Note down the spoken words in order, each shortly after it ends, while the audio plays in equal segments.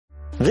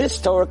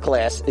This Torah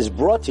class is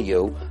brought to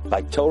you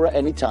by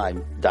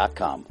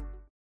TorahAnytime.com.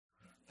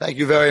 Thank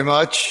you very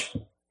much.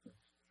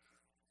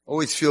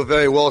 Always feel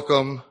very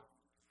welcome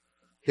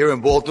here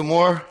in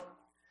Baltimore.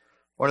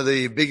 One of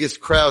the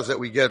biggest crowds that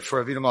we get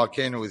for Avinu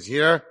Malkeinu is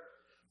here,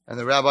 and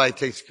the rabbi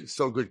takes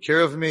so good care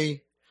of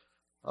me.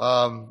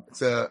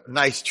 It's a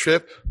nice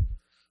trip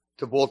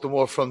to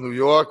Baltimore from New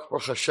York.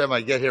 Baruch Hashem, I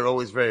get here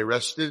always very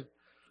rested.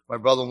 My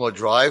brother-in-law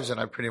drives, and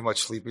I'm pretty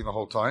much sleeping the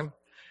whole time.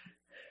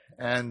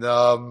 And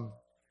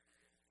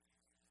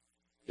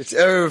it's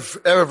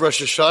Erev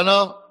Rosh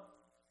Hashanah,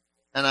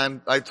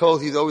 and I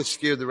told he's always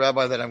scared the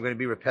rabbi that I'm going to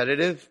be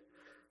repetitive,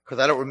 because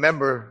I don't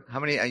remember how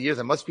many years.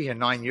 I must be here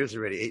 9 years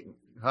already.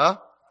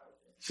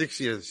 6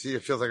 years. See,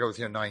 it feels like I was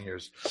here 9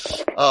 years.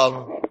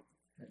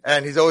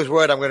 And he's always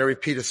worried I'm going to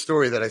repeat a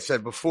story that I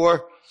said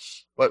before.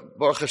 But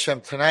Baruch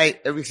Hashem,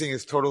 tonight, everything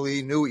is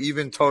totally new.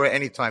 Even Torah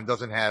Anytime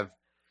doesn't have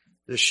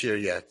this year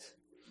yet.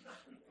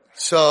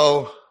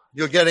 So,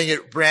 you're getting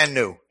it brand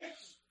new.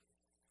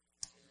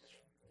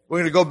 We're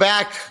going to go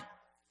back.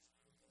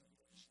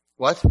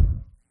 What?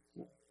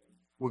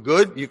 We're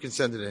good? You can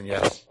send it in,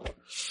 yes.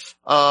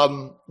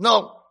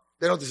 No,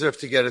 they don't deserve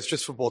to get it. It's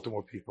just for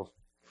Baltimore people.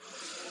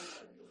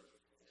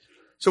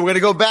 So we're going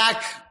to go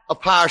back a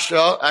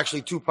parsha,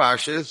 actually two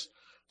parshas,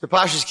 to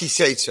Parshas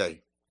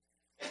Kisei.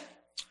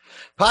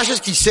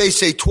 Parshas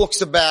Kisei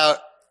talks about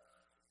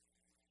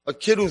a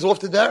kid who's off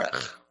the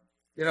derech.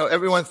 You know,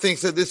 everyone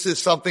thinks that this is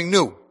something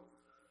new.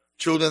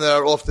 Children that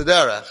are off the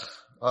derech.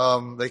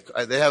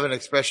 They have an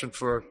expression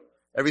for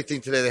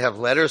everything today. They have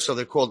letters, so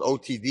they're called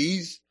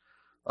OTDs,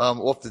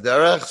 off the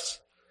derech.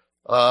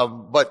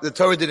 But the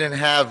Torah didn't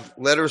have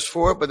letters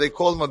for it, but they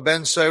called him a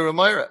Ben Seira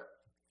Meira.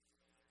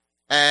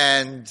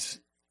 And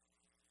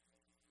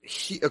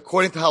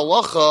according to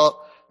halacha,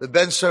 the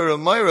Ben Seira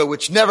Meira,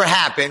 which never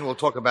happened, we'll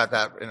talk about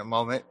that in a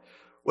moment,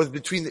 was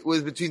between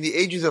the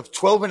ages of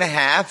 12 and a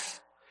half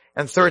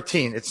and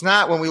 13. It's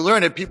not, when we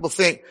learn it, people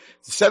think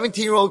it's a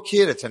 17-year-old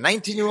kid, it's a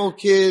 19-year-old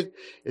kid,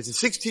 it's a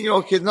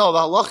 16-year-old kid. No, the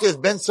halacha is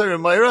Ben Seira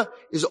Meira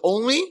is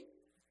only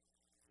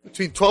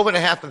between 12 and a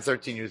half and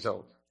 13 years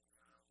old.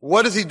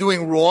 What is he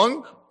doing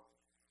wrong?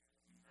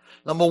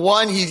 Number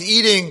one, he's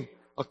eating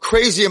a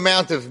crazy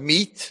amount of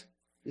meat.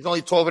 He's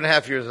only 12 and a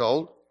half years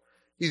old.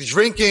 He's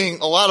drinking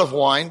a lot of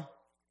wine.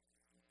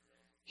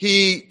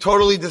 He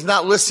totally does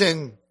not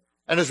listen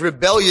and is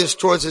rebellious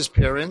towards his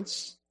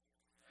parents.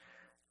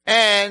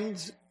 And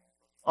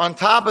on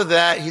top of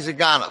that, he's a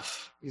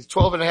ganaf. He's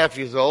 12 and a half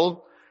years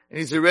old, and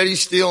he's already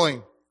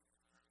stealing.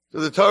 So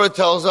the Torah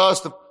tells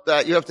us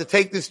that you have to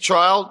take this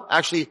child,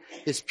 actually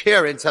his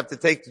parents have to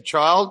take the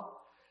child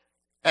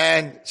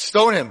and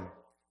stone him.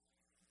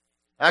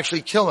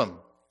 Actually kill him.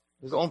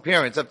 His own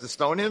parents have to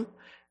stone him.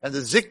 And the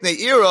Ziknei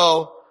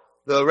Iro,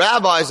 the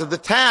rabbis of the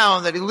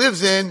town that he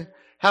lives in,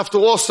 have to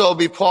also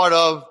be part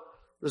of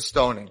the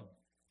stoning.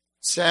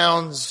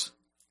 Sounds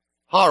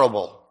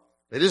horrible.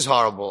 It is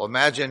horrible.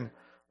 Imagine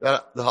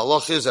that the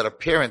halach is that a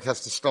parent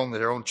has to stone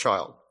their own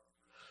child.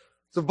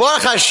 So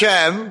Baruch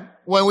Hashem,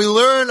 when we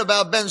learn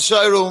about Ben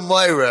Seira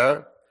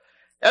Meira,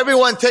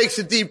 everyone takes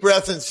a deep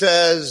breath and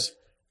says,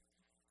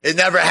 it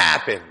never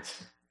happened.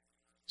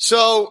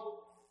 So,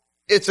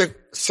 it's a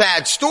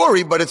sad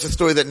story, but it's a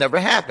story that never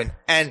happened.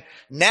 And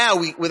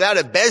now without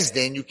a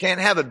Bezdin, you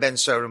can't have a Ben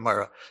Seira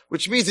Meira,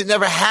 which means it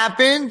never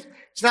happened,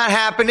 it's not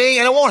happening,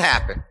 and it won't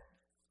happen.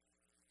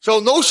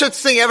 So no such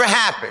thing ever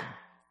happened.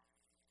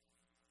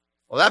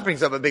 Well, that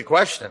brings up a big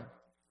question.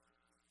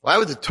 Why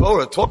would the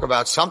Torah talk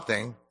about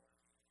something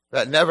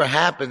that never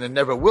happened and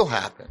never will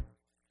happen?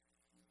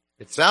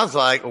 It sounds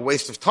like a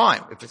waste of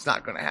time if it's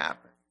not going to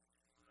happen.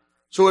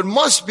 So it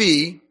must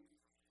be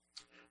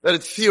that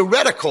it's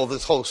theoretical,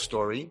 this whole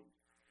story,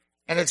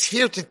 and it's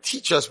here to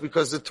teach us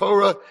because the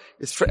Torah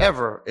is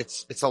forever.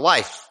 It's a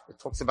life. It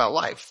talks about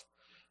life.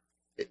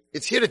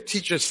 It's here to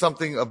teach us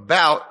something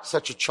about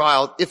such a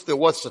child, if there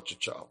was such a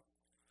child.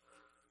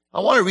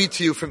 I want to read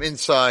to you from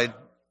inside.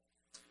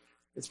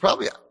 It's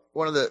probably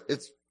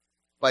it's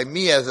by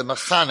me as a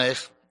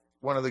mechanech,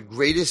 one of the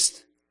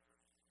greatest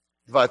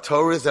Dvar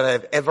Torahs that I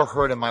have ever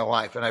heard in my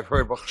life. And I've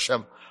heard, Baruch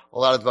Hashem, a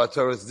lot of Dvar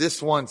Torahs.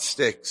 This one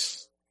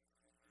sticks.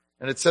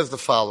 And it says the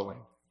following.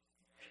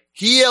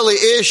 Hi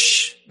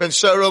Ish Ben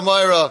Seira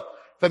Meira.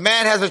 If a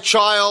man has a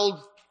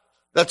child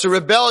that's a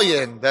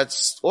rebellion,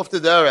 that's off the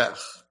derech,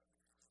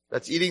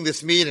 that's eating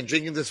this meat and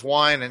drinking this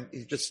wine, and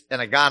he's just in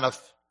a ganaf.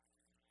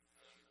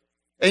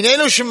 He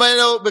doesn't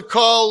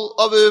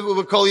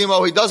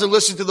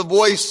listen to the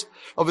voice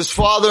of his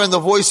father and the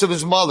voice of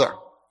his mother.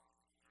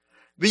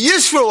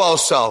 V'yisru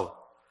also.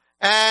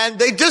 And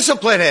they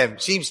discipline him.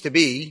 Seems to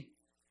be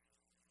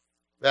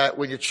that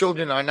when your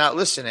children are not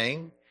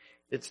listening,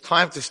 it's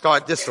time to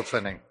start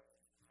disciplining.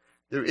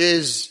 There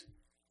is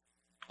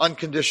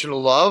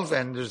unconditional love,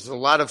 and there's a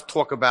lot of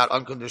talk about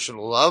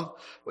unconditional love.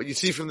 But you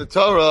see from the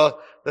Torah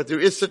that there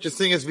is such a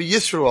thing as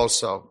v'yisru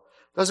also.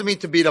 Doesn't mean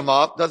to beat him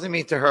up, doesn't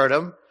mean to hurt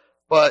him,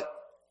 but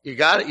you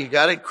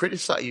gotta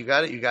criticize, you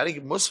gotta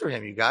musar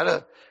him, you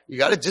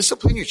gotta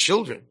discipline your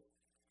children.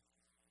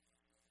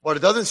 But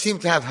it doesn't seem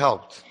to have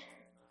helped.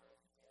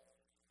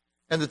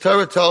 And the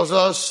Torah tells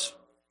us,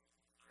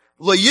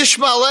 Lo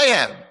yishma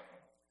alehem.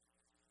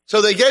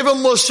 So they gave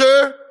him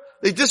Musar,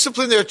 they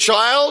disciplined their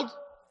child,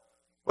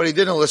 but he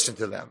didn't listen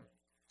to them.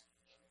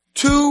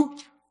 Two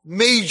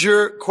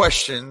major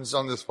questions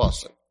on this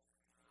pasuk.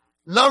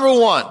 Number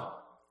one,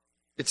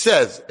 it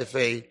says, if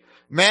a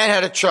man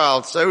had a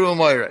child, Seru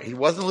Moira, he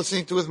wasn't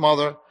listening to his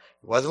mother,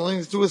 he wasn't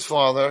listening to his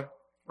father,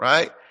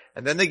 right?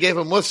 And then they gave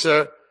him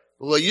Musar,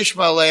 Lo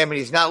yishma alehem, and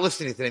he's not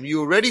listening to them.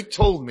 You already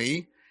told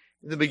me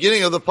in the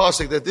beginning of the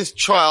pasuk that this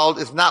child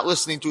is not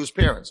listening to his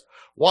parents.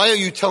 Why are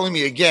you telling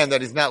me again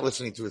that he's not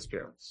listening to his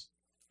parents?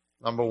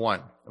 Number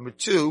one. Number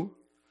two,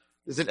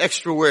 there's an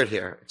extra word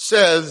here. It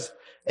says,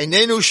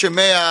 Einenu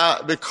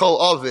shemea b'kol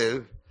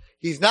aviv.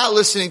 He's not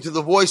listening to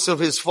the voice of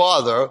his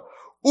father,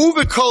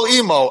 u'b'kol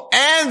imo,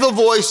 and the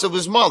voice of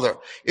his mother.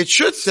 It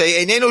should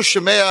say, Einenu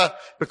shemea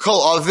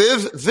b'kol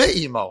aviv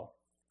ve'imo.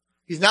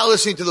 He's not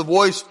listening to the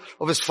voice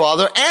of his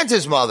father and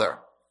his mother.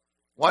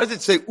 Why does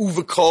it say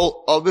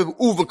u'b'kol aviv,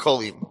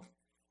 u'b'kol imo?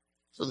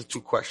 So the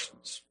two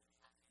questions.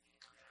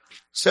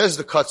 Says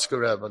the Kotzker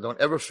Rebbe, don't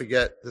ever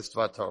forget this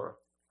Dvar Torah.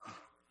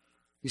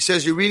 He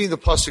says, you're reading the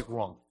pasuk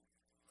wrong.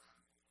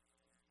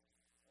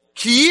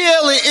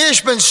 How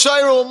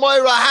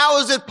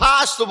is it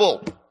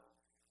possible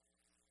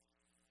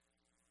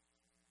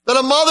that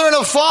a mother and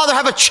a father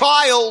have a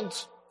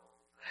child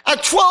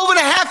at 12 and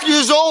a half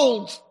years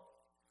old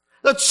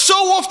that's so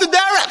off the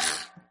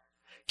derech?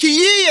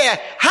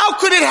 How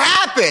could it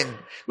happen?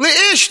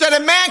 That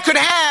a man could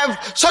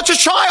have such a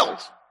child?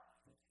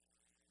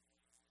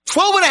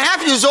 12 and a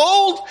half years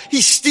old,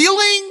 he's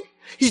stealing,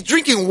 he's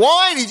drinking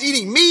wine, he's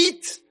eating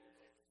meat,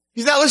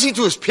 he's not listening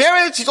to his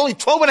parents, he's only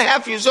 12 and a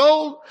half years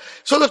old.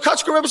 So the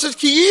Kotzker Rebbe says,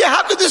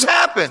 how could this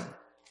happen?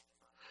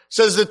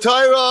 Says the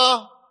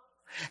Torah,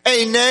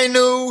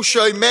 Einenu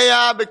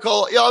shoymea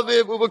b'kol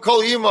yaviv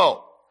u'b'kol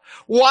imo.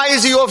 Why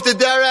is he off the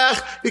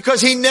derech? Because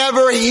he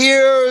never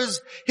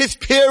hears his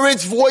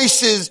parents'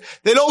 voices.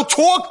 They don't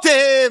talk to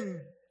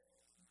him.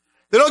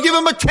 They don't give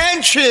him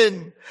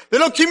attention. They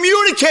don't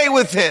communicate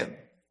with him.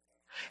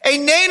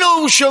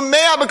 Einenu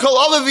shomea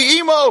b'kol aviv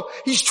ve'imo.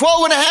 He's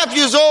 12 and a half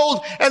years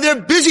old, and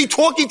they're busy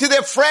talking to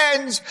their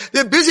friends.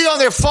 They're busy on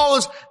their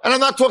phones, and I'm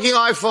not talking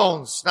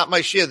iPhones. Not my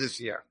share this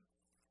year.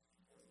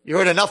 You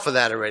heard enough of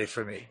that already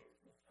from me.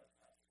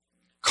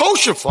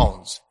 Kosher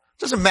phones.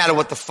 Doesn't matter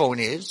what the phone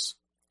is.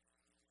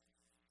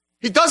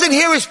 He doesn't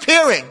hear his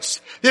parents.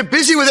 They're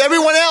busy with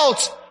everyone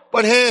else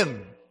but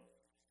him.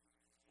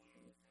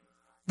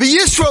 The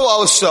Yisro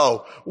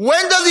also.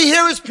 When does he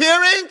hear his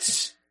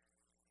parents?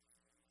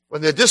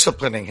 When they're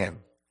disciplining him.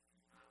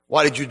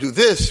 Why did you do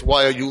this?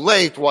 Why are you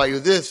late? Why are you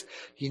this?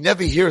 He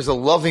never hears a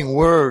loving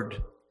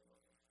word.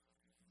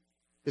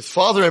 His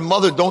father and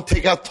mother don't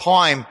take out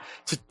time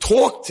to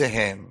talk to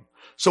him.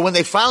 So when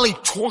they finally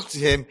talk to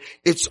him,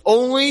 it's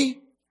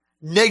only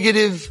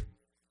negative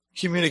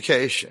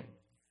communication.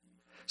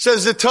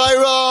 Says the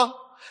Torah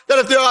that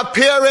if there are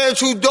parents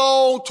who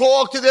don't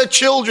talk to their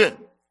children,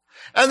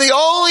 and the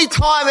only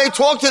time they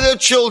talk to their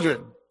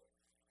children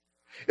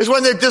is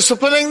when they're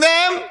disciplining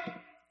them,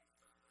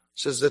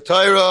 says the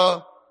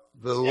Torah,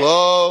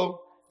 V'lo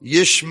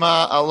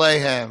yishma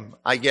alehem.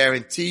 I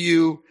guarantee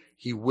you,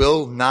 he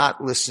will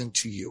not listen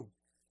to you.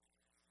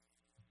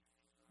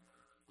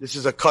 This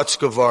is a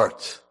Kotzker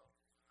Vart.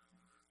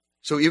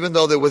 So even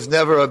though there was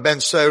never a Ben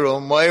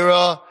Seiro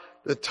Moira,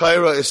 the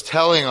Torah is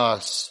telling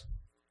us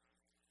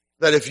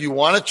that if you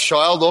want a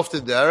child off the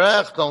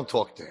derech, don't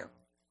talk to him.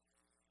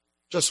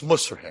 Just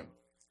musar him.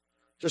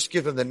 Just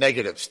give him the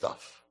negative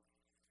stuff.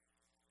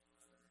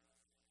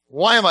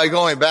 Why am I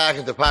going back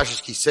into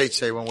Pashas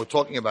Kiseitse when we're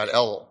talking about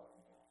Elul?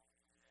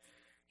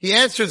 He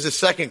answers the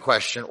second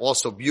question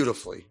also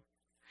beautifully.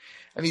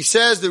 And he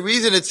says the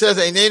reason it says,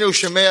 Einenu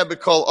shemea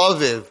b'kol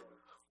aviv,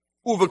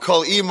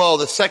 uv'kol imo,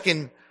 the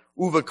second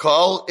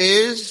uv'kol,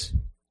 is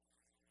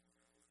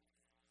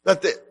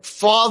that the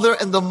father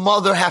and the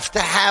mother have to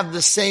have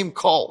the same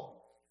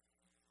kol.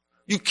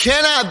 You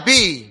cannot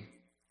be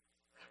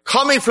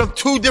coming from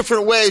two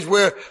different ways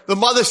where the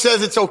mother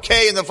says it's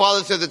okay and the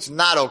father says it's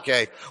not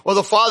okay. Or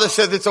the father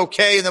says it's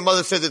okay and the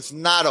mother says it's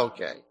not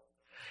okay.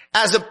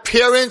 As a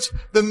parent,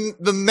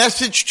 the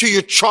message to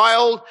your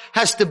child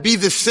has to be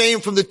the same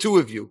from the two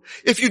of you.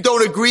 If you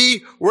don't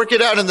agree, work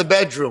it out in the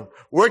bedroom.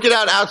 Work it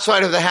out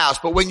outside of the house.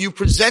 But when you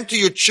present to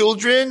your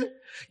children,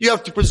 you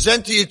have to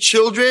present to your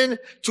children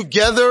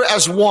together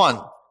as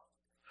one.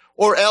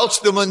 Or else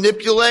they'll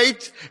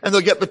manipulate and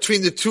they'll get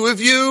between the two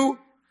of you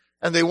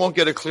and they won't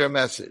get a clear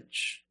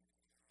message.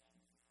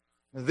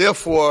 And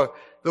therefore,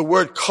 the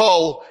word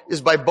kol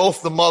is by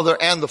both the mother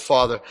and the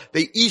father.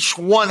 They each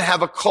one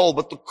have a kol,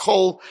 but the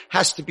kol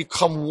has to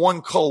become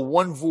one kol,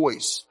 one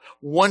voice,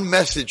 one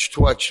message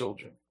to our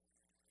children.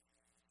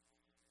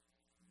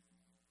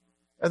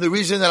 And the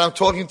reason that I'm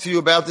talking to you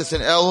about this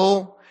in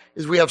Elul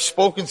is we have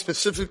spoken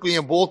specifically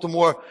in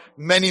Baltimore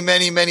many,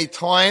 many, many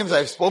times.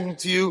 I've spoken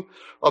to you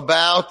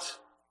about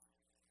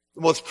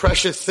the most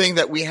precious thing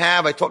that we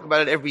have. I talk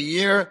about it every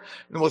year.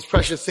 The most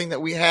precious thing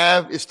that we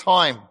have is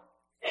time.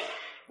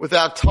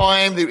 Without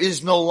time, there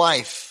is no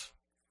life.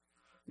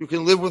 You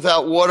can live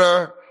without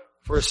water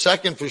for a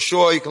second for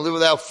sure. You can live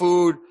without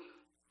food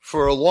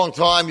for a long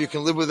time. You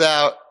can live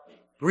without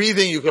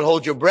breathing. You can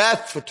hold your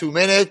breath for 2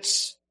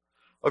 minutes.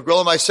 A girl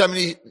in my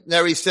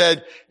seminary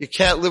said, you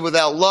can't live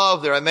without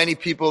love. There are many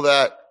people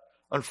that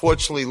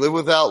unfortunately live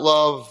without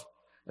love.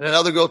 And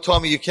another girl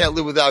told me you can't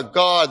live without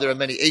God. There are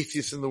many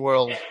atheists in the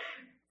world.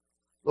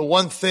 The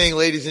one thing,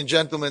 ladies and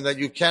gentlemen, that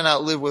you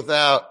cannot live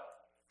without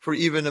for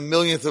even a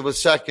millionth of a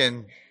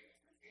second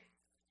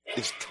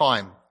is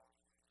time.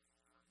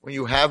 When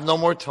you have no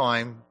more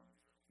time,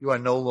 you are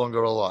no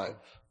longer alive.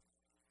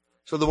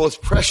 So the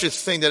most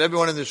precious thing that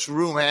everyone in this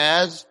room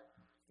has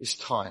is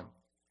time.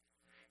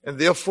 And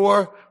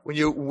therefore, when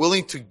you're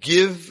willing to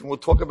give, and we'll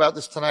talk about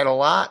this tonight a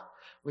lot,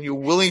 when you're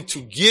willing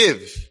to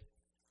give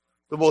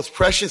the most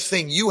precious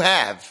thing you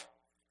have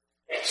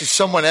to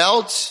someone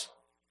else,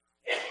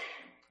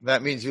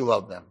 that means you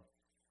love them.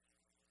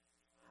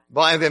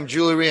 Buying them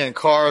jewelry and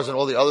cars and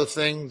all the other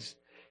things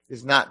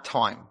is not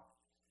time.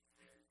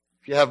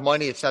 If you have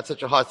money, it's not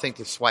such a hard thing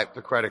to swipe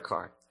the credit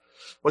card.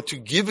 But to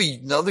give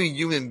another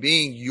human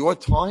being your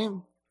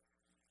time,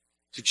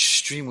 it's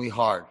extremely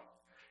hard.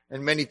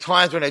 And many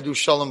times when I do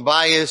Shalom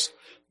Bayis,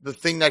 the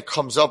thing that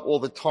comes up all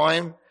the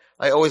time,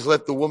 I always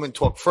let the woman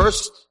talk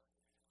first.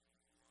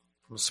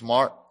 I'm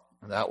smart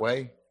in that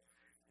way.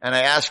 And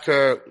I ask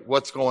her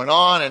what's going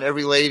on, and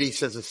every lady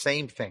says the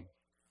same thing.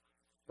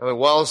 Like,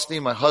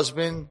 Wallerstein, my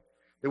husband,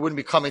 they wouldn't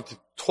be coming to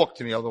talk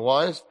to me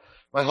otherwise.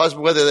 My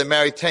husband, whether they're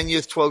married 10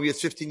 years, 12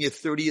 years, 15 years,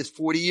 30 years,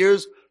 40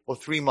 years, or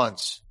 3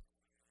 months.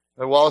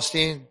 Like,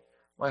 Wallerstein,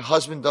 my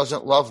husband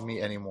doesn't love me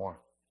anymore.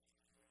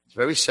 It's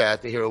very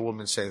sad to hear a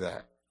woman say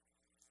that.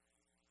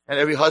 And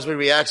every husband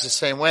reacts the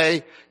same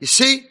way. You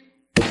see,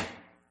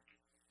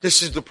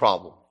 this is the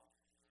problem.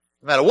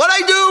 No matter what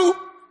I do,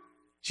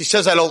 she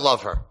says I don't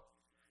love her.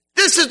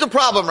 This is the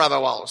problem, Rabbi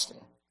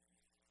Wallerstein.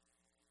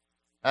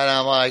 And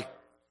I'm like,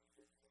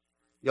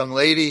 young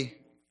lady,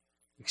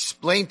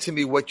 explain to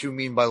me what you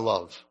mean by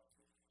love.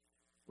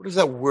 What does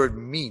that word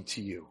mean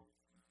to you?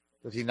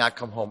 Does he not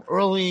come home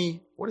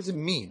early? What does it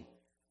mean?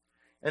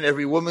 And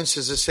every woman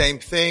says the same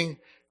thing.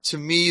 To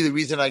me, the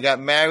reason I got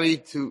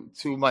married to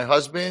my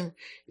husband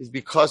is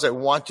because I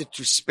wanted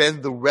to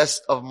spend the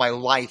rest of my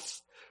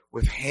life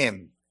with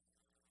him,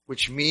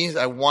 which means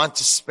I want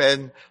to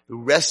spend the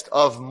rest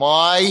of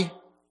my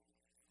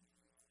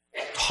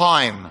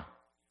time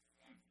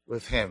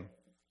with him.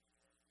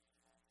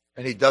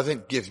 And he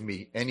doesn't give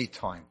me any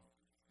time.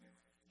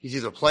 He's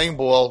either playing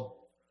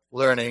ball,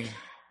 learning,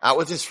 out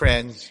with his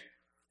friends,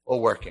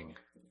 or working.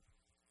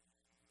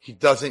 He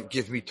doesn't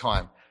give me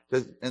time.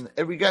 And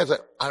every guy's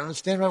like, I don't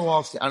understand Rabbi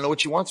Wallerstein. I don't know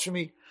what she wants from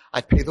me.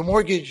 I pay the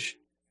mortgage.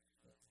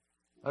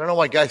 I don't know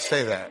why guys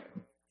say that.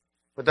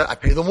 But I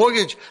pay the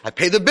mortgage. I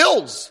pay the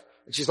bills.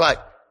 And she's like,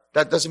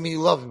 that doesn't mean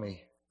you love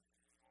me.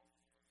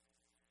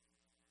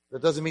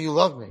 That doesn't mean you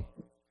love me.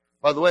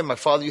 By the way, my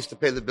father used to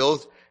pay the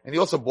bills, and he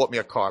also bought me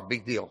a car.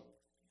 Big deal.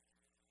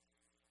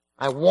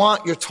 I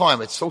want your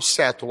time. It's so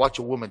sad to watch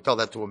a woman tell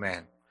that to a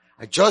man.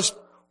 I just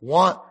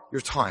want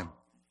your time.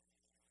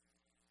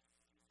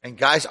 And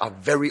guys are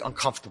very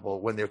uncomfortable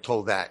when they're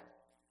told that.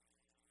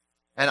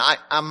 And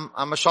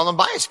I'm a Shalom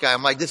Bayis guy.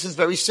 I'm like, this is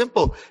very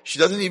simple. She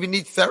doesn't even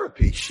need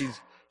therapy. She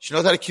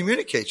knows how to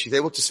communicate. She's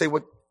able to say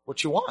what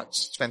she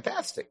wants. It's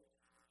fantastic.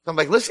 So I'm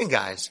like, listen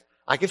guys,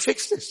 I can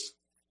fix this.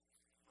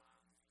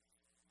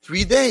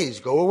 3 days,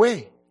 go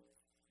away.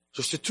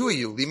 Just the two of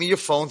you. Leave me your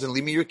phones and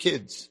leave me your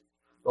kids.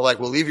 They're like,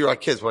 we'll leave you our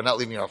kids. We're not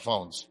leaving you our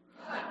phones.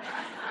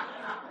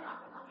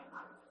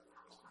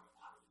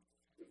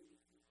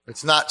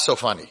 It's not so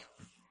funny.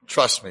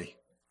 Trust me.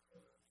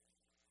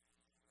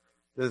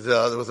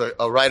 There was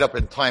a write-up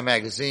in Time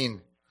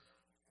magazine.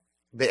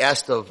 They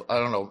asked of,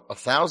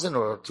 1,000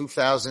 or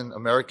 2,000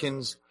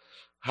 Americans,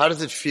 how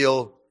does it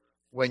feel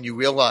when you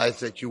realize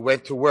that you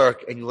went to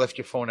work and you left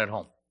your phone at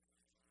home?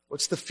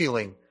 What's the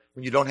feeling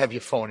when you don't have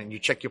your phone and you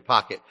check your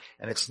pocket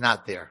and it's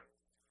not there?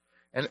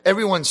 And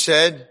everyone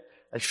said,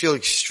 I feel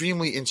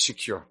extremely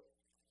insecure.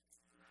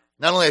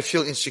 Not only I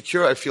feel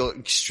insecure, I feel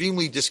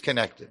extremely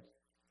disconnected.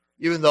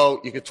 Even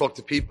though you could talk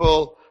to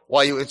people,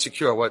 why are you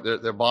insecure? What,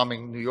 they're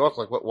bombing New York?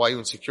 Like, why are you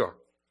insecure?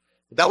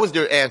 But that was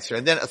their answer.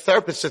 And then a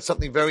therapist said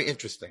something very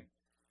interesting.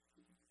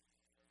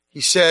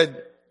 He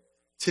said,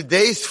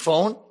 today's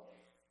phone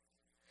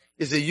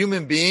is a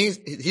human being.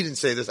 He didn't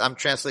say this. I'm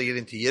translating it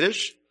into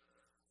Yiddish.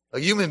 A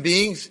human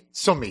being's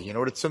tsumi. You know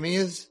what a tsumi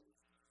is?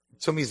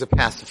 Tsumi is a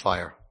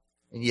pacifier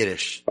in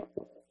Yiddish.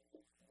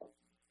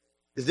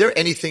 Is there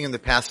anything in the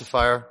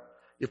pacifier?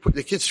 You put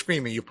the kid's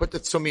screaming. You put the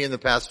tsumi in the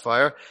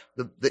pacifier.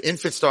 The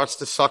infant starts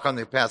to suck on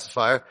the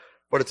pacifier,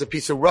 but it's a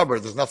piece of rubber.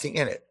 There's nothing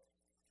in it.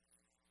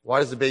 Why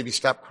does the baby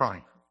stop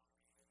crying?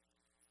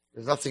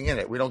 There's nothing in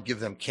it. We don't give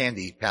them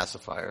candy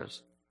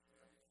pacifiers.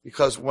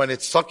 Because when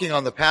it's sucking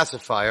on the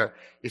pacifier,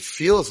 it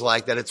feels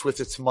like that it's with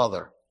its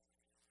mother.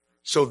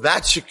 So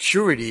that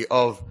security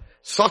of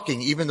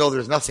sucking, even though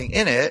there's nothing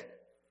in it,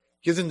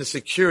 gives them the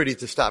security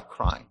to stop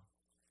crying.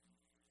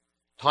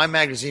 Time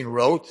magazine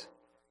wrote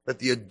that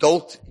the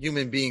adult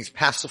human being's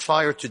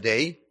pacifier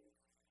today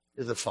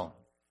is a phone.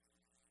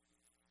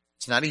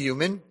 It's not a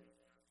human,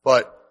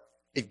 but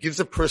it gives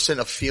a person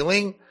a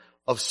feeling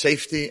of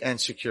safety and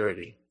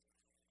security.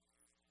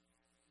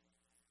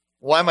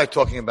 Why am I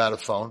talking about a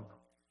phone?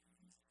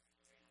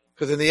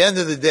 Because in the end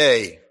of the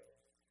day,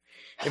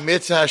 in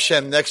Mitzvah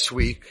Hashem next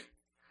week,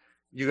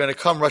 you're going to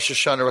come Rosh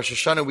Hashanah. Rosh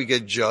Hashanah we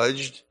get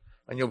judged,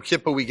 and Yom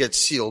Kippur we get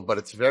sealed. But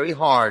it's very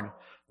hard,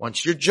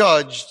 once you're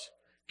judged,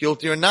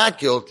 guilty or not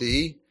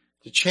guilty,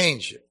 to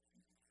change it.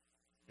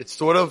 It's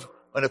sort of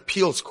an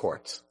appeals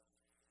court.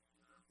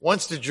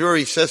 Once the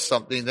jury says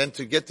something, then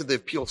to get to the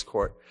appeals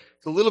court,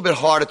 it's a little bit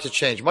harder to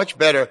change. Much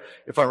better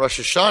if on Rosh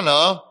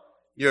Hashanah,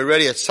 you're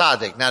already a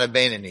tzaddik, not a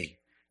Beinani,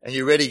 and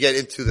you're ready to get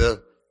into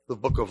the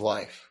book of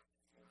life.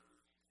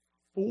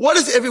 What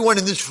is everyone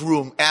in this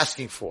room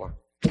asking for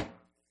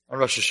on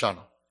Rosh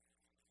Hashanah?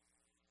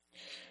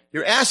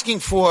 You're asking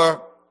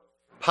for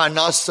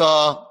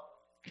parnasa.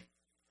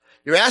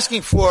 You're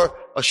asking for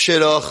a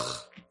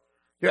shidduch.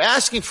 You're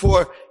asking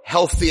for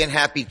healthy and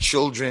happy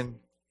children.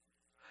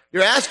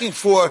 You're asking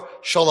for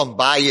shalom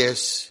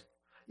bayis.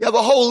 You have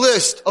a whole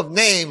list of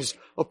names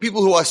of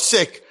people who are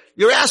sick.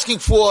 You're asking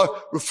for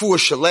refuah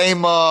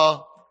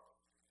shalema.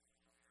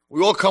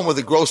 We all come with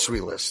a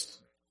grocery list.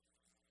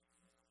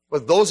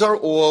 But those are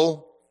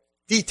all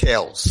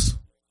details.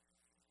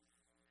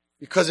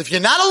 Because if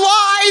you're not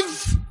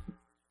alive,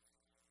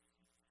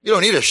 you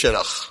don't need a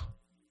shidduch.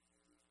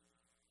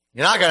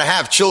 You're not going to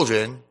have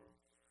children,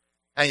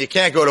 and you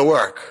can't go to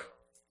work.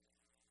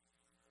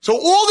 So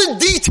all the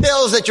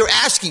details that you're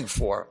asking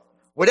for,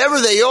 whatever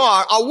they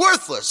are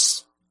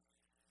worthless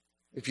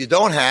if you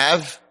don't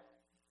have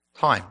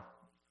time.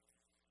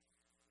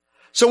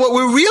 So what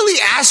we're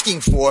really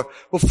asking for,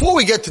 before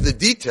we get to the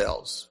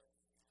details,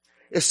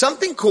 is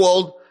something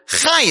called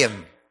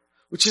chayim,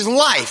 which is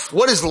life.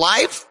 What is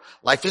life?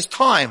 Life is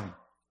time.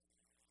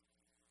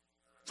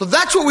 So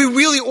that's what we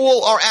really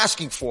all are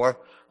asking for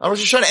on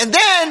Rosh Hashanah. And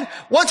then,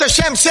 once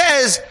Hashem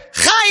says,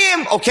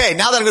 chayim, okay,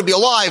 now that I'm going to be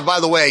alive, by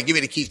the way, give me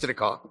the keys to the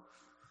car.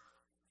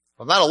 If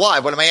I'm not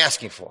alive, what am I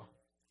asking for?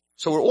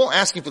 So we're all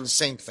asking for the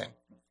same thing.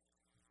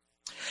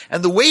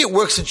 And the way it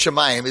works in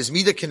Shemayim is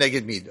midah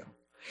keneged midah.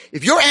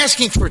 If you're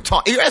asking for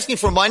time, you're asking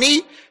for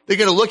money, they're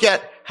going to look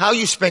at how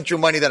you spent your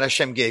money that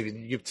Hashem gave you.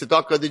 Did you give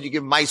tzedakah? Did you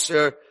give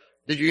meiser?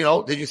 Did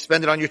you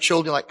spend it on your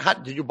children? Like,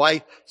 did you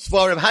buy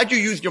svarim? How did you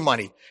use your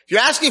money? If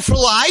you're asking for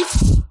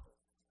life,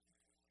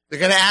 they're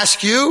going to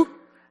ask you,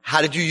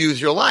 how did you use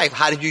your life?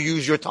 How did you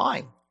use your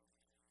time?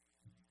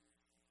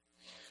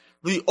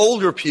 The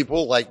older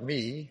people like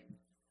me,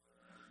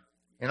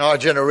 in our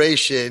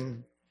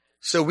generation,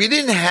 so we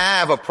didn't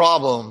have a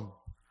problem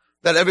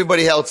that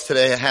everybody else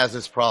today has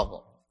this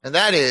problem. And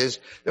that is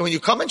that when you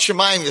come in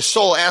Shemayim, your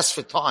soul asks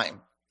for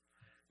time.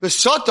 The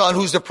Satan,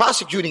 who's the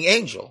prosecuting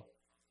angel,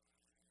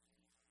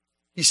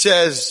 he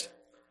says,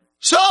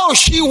 so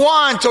she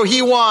wants or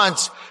he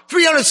wants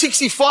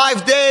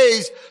 365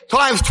 days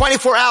times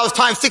 24 hours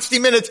times 60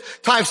 minutes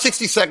times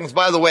 60 seconds.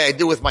 By the way, I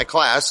do with my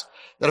class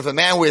that if a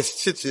man wears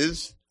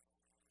tzitzis,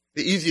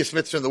 the easiest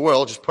mitzvah in the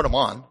world, just put them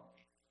on.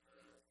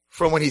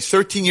 From when he's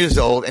 13 years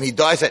old and he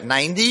dies at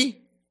 90,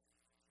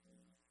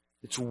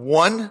 it's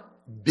 1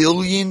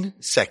 billion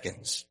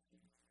seconds.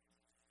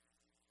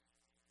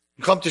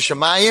 You come to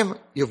Shemayim,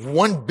 you have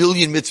 1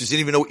 billion mitzvahs, you didn't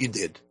even know what you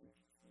did.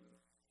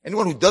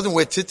 Anyone who doesn't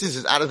wear tzitzis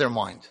is out of their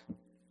mind.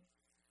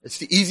 It's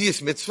the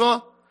easiest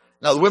mitzvah.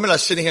 Now the women are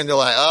sitting here and they're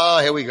like, oh,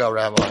 here we go,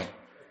 Rabbi.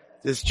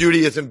 This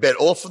Judaism bet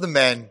all for the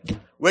men.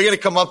 We're going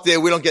to come up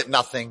there, we don't get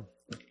nothing.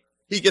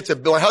 He gets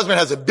my husband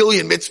has 1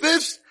 billion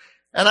mitzvahs,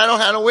 and I don't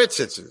have to wear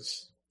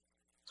tzitzis.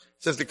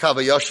 Says the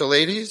Kavayasha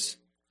ladies,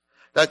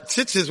 that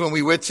tzitzis, when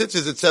we wear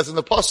tzitzis, it says in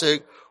the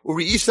pasuk,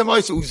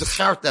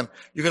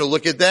 you're going to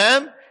look at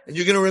them, and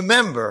you're going to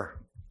remember.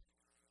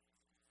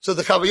 So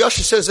the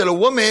Kavayasha says that a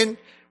woman,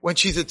 when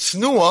she's at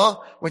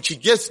tznuah, when she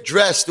gets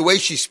dressed the way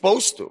she's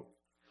supposed to,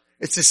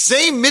 it's the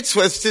same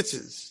mitzvah as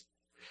tzitzis.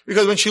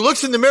 Because when she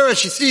looks in the mirror and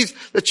she sees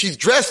that she's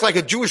dressed like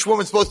a Jewish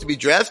woman's supposed to be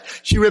dressed,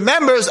 she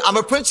remembers, I'm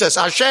a princess,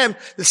 Hashem.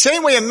 The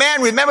same way a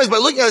man remembers by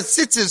looking at the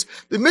tzitzis,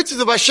 the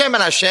mitzvahs of Hashem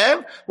and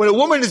Hashem. When a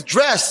woman is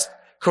dressed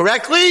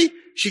correctly,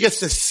 she gets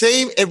the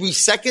same every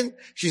second.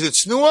 She's at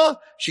tznuah,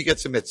 she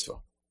gets a mitzvah.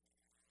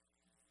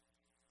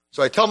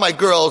 So I tell my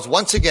girls,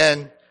 once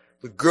again,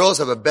 the girls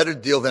have a better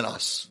deal than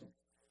us.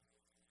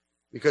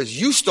 Because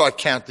you start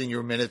counting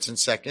your minutes and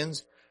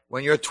seconds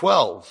when you're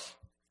 12.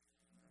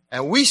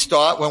 And we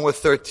start when we're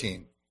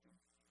 13.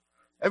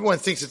 Everyone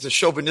thinks it's a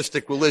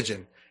chauvinistic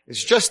religion.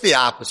 It's just the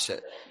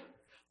opposite.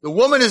 The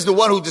woman is the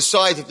one who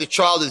decides if the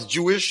child is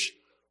Jewish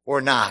or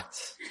not.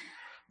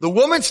 The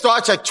woman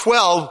starts at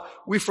 12.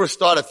 We first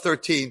start at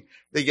 13.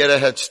 They get a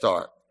head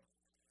start.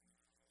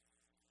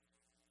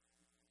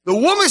 The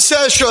woman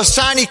says,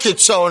 Shosani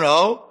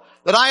Kitsono,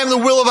 that I am the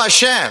will of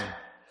Hashem.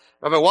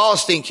 Rabbi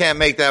Wallerstein can't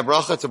make that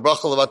bracha. It's a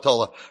bracha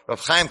levatola. Rav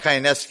Chaim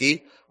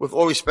Kanievsky, with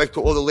all respect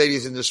to all the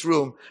ladies in this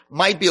room,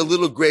 might be a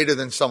little greater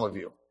than some of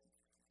you.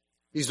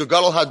 He's the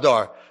Gadol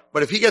Hadar.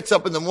 But if he gets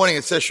up in the morning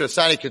and says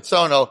Shasani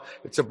Kitsono,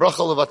 it's a bracha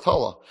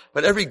levatala.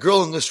 But every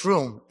girl in this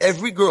room,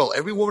 every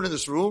woman in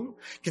this room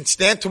can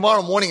stand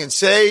tomorrow morning and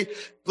say,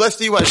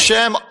 blessed are you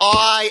Hashem,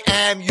 I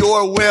am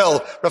your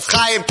will. Rav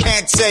Chaim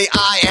can't say,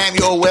 I am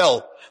your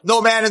will.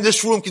 No man in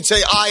this room can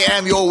say, I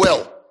am your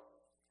will.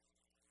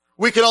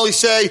 We can only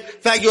say,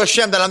 thank you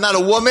Hashem that I'm not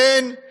a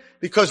woman,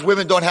 because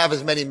women don't have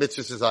as many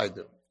mitzvahs as I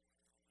do.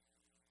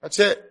 That's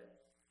it.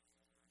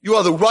 You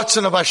are the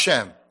Ratzon of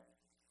Hashem.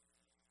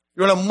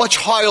 You're on a much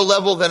higher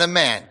level than a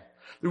man.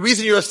 The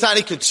reason you're a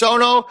Sani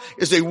Kitsono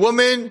is a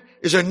woman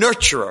is a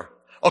nurturer,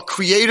 a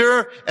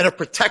creator, and a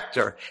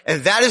protector.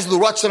 And that is the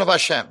Ratzon of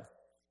Hashem.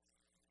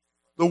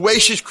 The way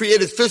she's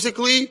created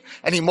physically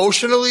and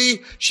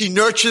emotionally, she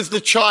nurtures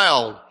the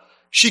child.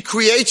 She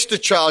creates the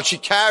child. She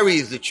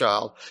carries the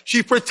child.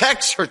 She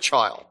protects her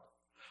child.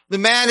 The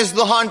man is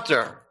the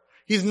hunter.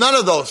 He's none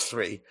of those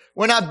three.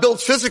 We're not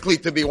built physically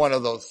to be one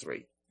of those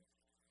three.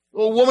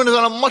 A woman is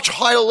on a much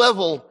higher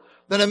level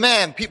than a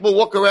man. People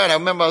walk around. I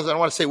remember, I don't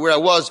want to say where I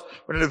was,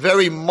 but in a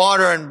very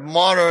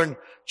modern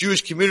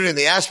Jewish community, and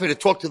they asked me to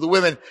talk to the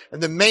women,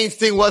 and the main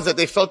thing was that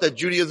they felt that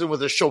Judaism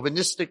was a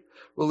chauvinistic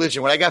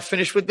religion. When I got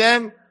finished with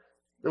them,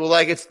 they were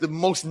like, it's the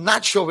most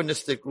not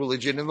chauvinistic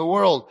religion in the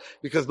world,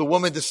 because the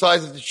woman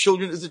decides that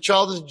the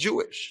child is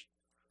Jewish.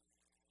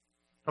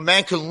 A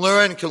man can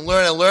learn.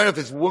 If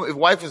his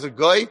wife is a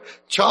guy, the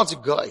child's a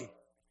guy.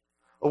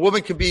 A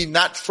woman can be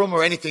not from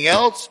or anything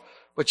else,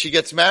 but she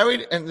gets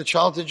married and the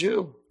child's a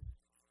Jew.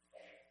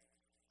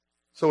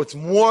 So it's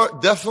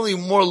definitely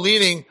more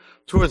leaning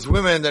towards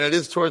women than it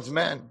is towards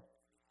men.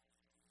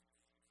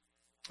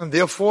 And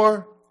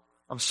therefore,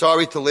 I'm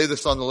sorry to lay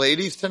this on the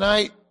ladies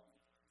tonight,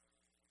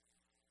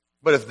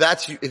 but if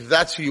that's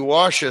who you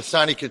are,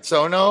 Shasani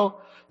Kitsono,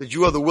 that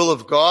you are the will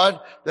of God,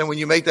 then when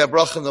you make that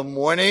bracha in the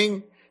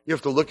morning, you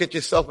have to look at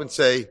yourself and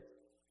say,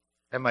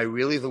 am I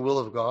really the will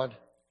of God?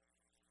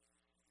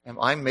 Am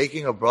I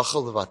making a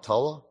bracha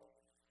levatala?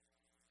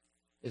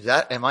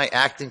 Am I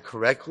acting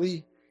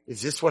correctly?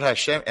 Is this what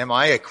Hashem, am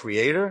I a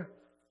creator?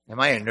 Am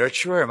I a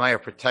nurturer? Am I a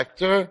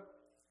protector?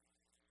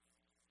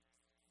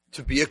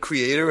 To be a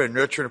creator, a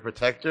nurturer, and a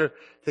protector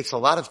takes a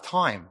lot of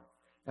time.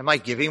 Am I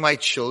giving my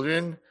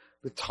children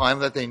the time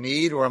that they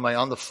need, or am I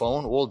on the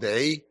phone all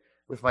day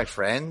with my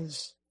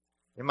friends?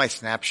 In my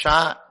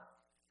Snapchat?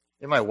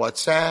 In my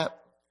WhatsApp?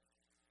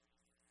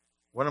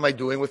 What am I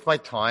doing with my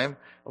time?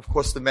 Of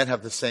course, the men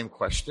have the same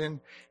question,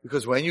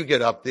 because when you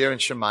get up there in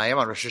Shemayim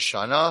on Rosh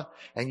Hashanah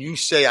and you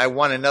say, I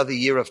want another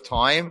year of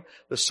time,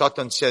 the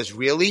Satan says,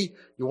 really?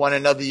 You want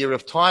another year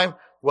of time?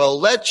 Well,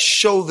 let's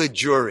show the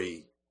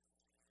jury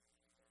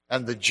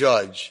and the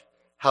judge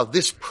how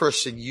this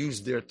person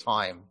used their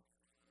time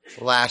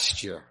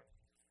last year.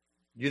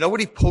 You know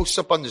what he posts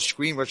up on the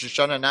screen Rosh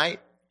Hashanah night?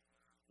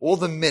 All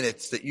the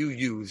minutes that you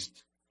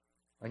used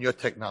on your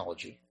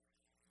technology.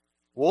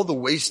 All the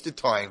wasted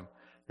time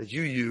that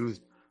you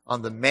used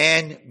on the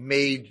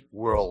man-made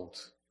world.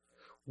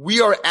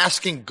 We are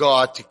asking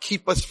God to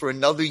keep us for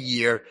another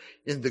year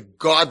in the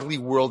godly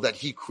world that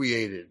He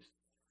created.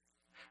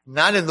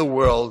 Not in the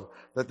world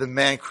that the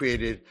man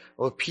created,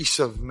 or a piece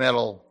of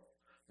metal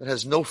that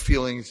has no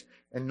feelings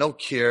and no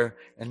care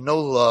and no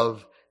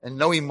love and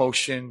no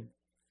emotion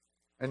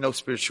and no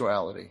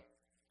spirituality.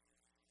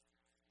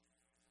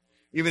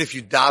 Even if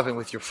you daven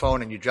with your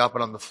phone and you drop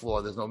it on the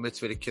floor, there's no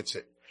mitzvah to kitz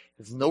it.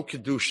 There's no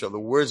kedusha. The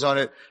words on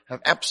it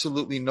have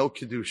absolutely no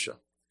kedusha.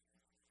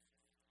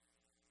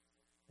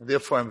 And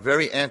therefore, I'm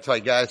very anti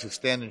guys who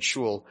stand in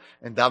shul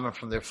and daven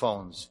from their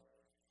phones.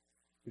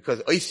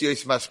 Because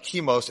oisiyos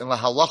maskimos and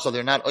lahalacha,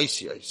 they're not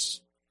oisiyos.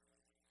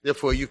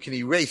 Therefore, you can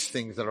erase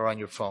things that are on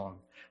your phone.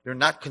 They're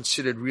not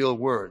considered real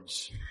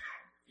words.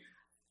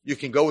 You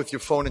can go with your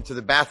phone into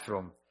the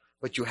bathroom,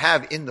 but you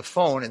have in the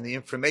phone and the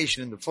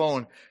information in the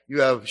phone,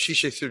 you have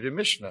Shishe Sirdi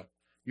Mishnah.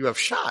 You have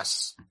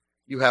Shas.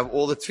 You have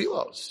all the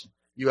tefillos.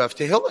 You have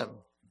Tehillim.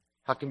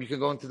 How come you can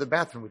go into the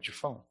bathroom with your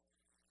phone?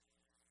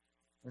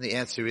 And the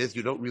answer is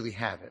you don't really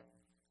have it.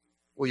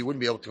 Or you wouldn't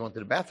be able to go into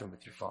the bathroom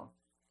with your phone.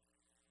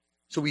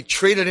 So we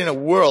traded in a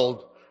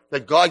world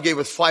that God gave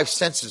us 5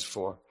 senses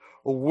for.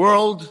 A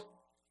world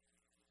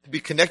to be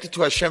connected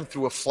to Hashem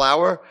through a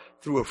flower,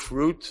 through a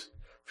fruit,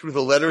 through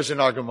the letters in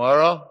our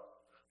Gemara,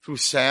 through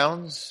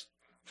sounds,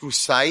 through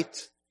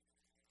sight.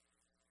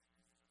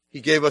 He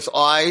gave us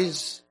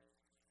eyes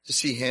to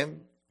see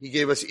Him. He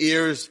gave us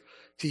ears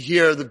to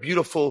hear the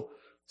beautiful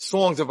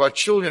songs of our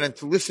children and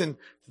to listen to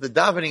the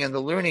davening and the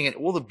learning and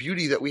all the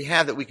beauty that we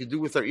have that we could do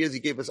with our ears. He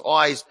gave us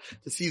eyes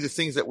to see the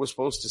things that we're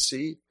supposed to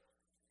see.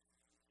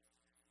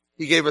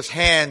 He gave us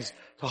hands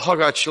to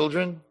hug our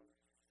children.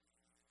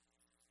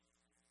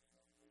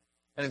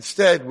 And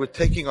instead, we're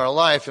taking our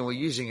life and we're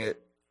using it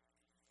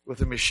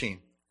with a machine.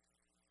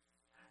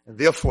 And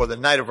therefore, the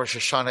night of Rosh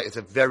Hashanah is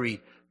a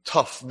very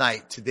tough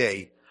night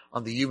today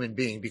on the human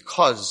being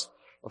because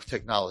of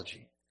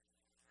technology.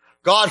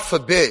 God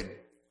forbid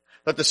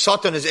that the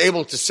Satan is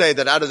able to say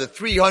that out of the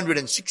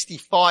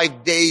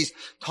 365 days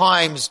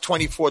times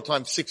 24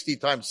 times 60,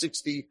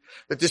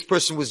 that this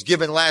person was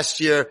given last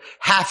year,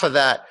 half of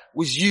that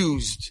was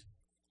used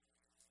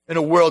in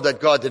a world that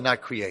God did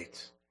not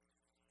create.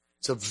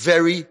 It's a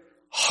very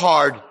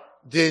hard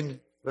din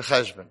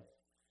v'cheshbon.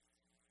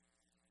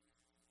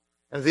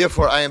 And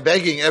therefore, I am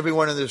begging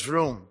everyone in this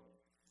room,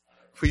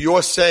 for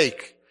your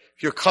sake,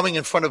 if you're coming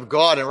in front of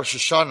God in Rosh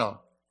Hashanah,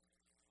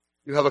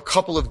 you have a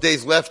couple of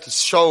days left to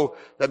show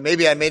that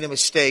maybe I made a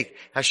mistake.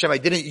 Hashem, I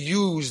didn't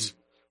use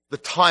the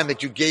time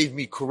that you gave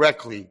me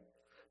correctly.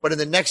 But in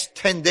the next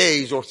 10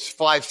 days or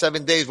 5,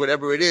 7 days,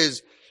 whatever it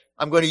is,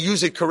 I'm going to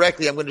use it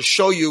correctly. I'm going to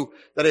show you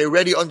that I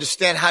already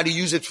understand how to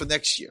use it for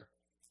next year.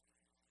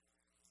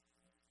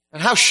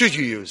 And how should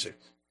you use it?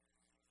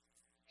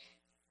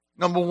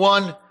 Number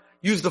one,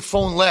 use the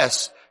phone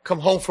less. Come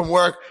home from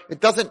work.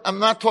 I'm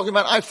not talking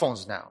about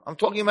iPhones now. I'm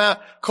talking about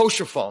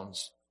kosher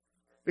phones.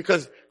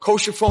 Because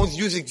kosher phones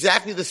use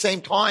exactly the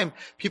same time.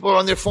 People are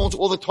on their phones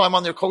all the time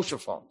on their kosher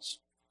phones.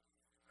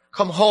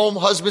 Come home,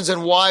 husbands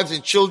and wives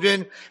and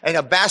children, and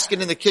a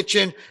basket in the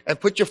kitchen, and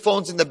put your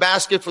phones in the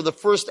basket for the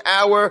first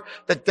hour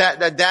that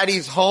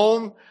daddy's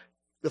home.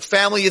 The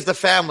family is the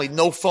family.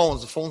 No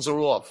phones. The phones are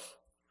off.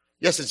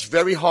 Yes, it's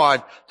very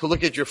hard to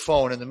look at your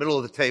phone in the middle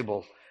of the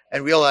table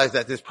and realize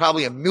that there's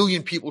probably 1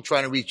 million people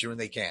trying to reach you and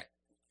they can't.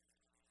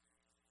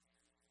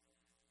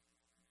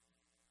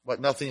 But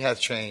nothing has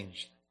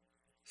changed.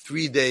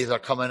 3 days are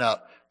coming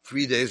up.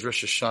 3 days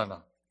Rosh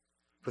Hashanah.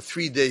 For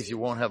 3 days you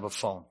won't have a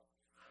phone.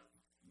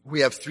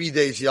 We have 3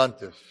 days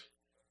Yontif.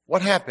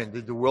 What happened?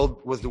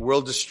 Was the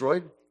world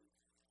destroyed?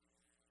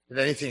 Did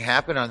anything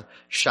happen on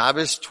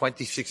Shabbos?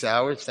 26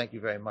 hours. Thank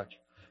you very much.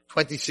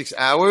 26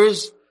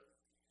 hours.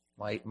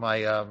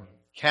 My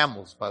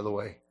camels, by the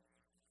way.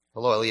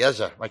 Hello,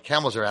 Eliezer. My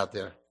camels are out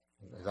there.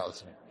 He's not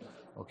listening.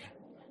 Okay.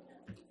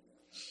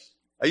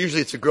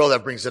 Usually it's a girl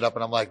that brings it up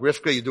and I'm like,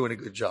 Rivka, you're doing a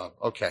good job.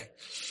 Okay.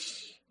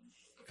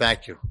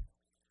 Thank you.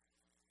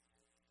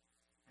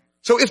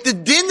 So if the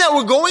din that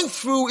we're going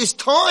through is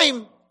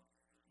time,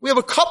 we have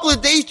a couple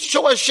of days to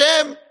show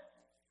Hashem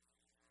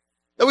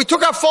that we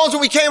took our phones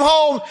when we came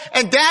home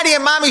and daddy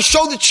and mommy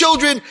showed the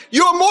children,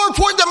 you're more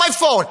important than my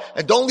phone.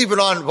 And don't leave it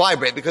on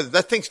vibrate because if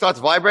that thing starts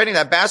vibrating,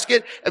 that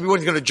basket,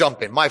 everyone's going to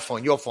jump in. My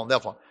phone, your phone, their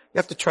phone. You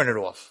have to turn it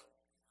off.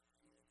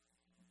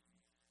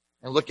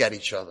 And look at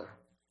each other.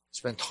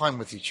 Spend time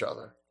with each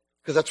other.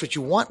 Because that's what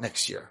you want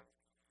next year.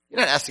 You're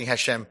not asking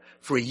Hashem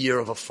for a year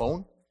of a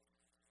phone.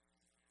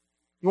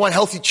 You want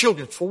healthy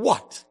children. For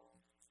what?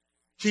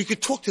 So you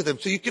could talk to them,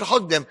 so you could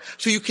hug them,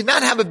 so you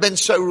cannot have a Ben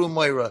Saru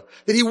Moira.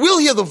 That he will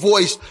hear the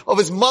voice of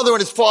his mother and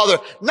his father,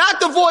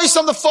 not the voice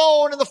on the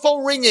phone and the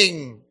phone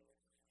ringing,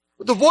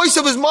 but the voice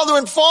of his mother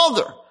and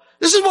father.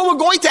 This is what we're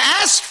going to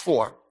ask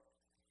for.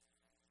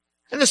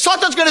 And the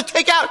Satan's going to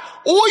take out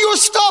all your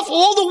stuff,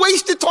 all the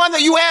wasted time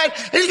that you had,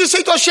 and he's going to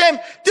say to Hashem,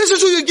 this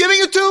is who you're giving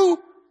it to?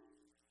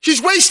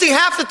 She's wasting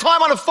half the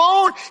time on a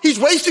phone. He's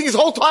wasting his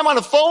whole time on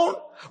a phone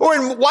or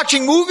in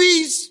watching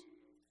movies.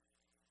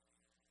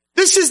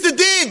 This is the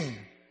din.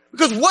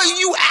 Because what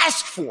you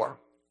ask for,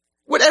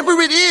 whatever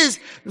it is,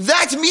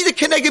 that's mida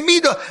keneged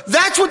mida.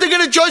 That's what they're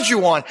going to judge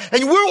you on.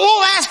 And we're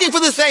all asking for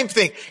the same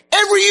thing.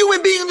 Every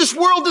human being in this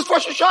world, this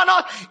Rosh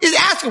Hashanah, is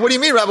asking, what do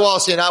you mean, Rabbi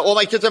Wallerstein? All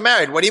my kids are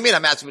married. What do you mean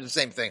I'm asking for the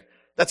same thing?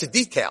 That's a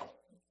detail.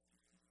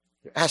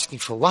 You're asking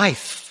for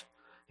life.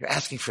 You're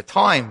asking for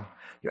time.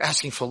 You're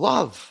asking for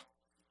love.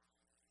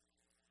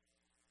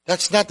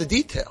 That's not the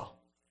detail.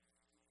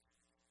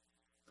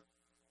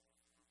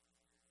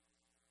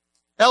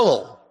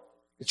 Elul.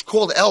 It's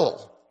called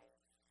Elul.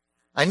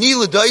 Ani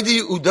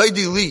l'daidi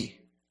udaidi li.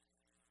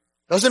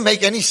 Doesn't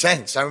make any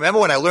sense. I remember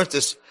when I learned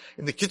this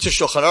in the Kitzur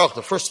Shulchan Aruch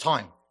the first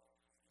time.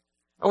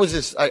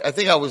 I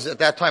think I was at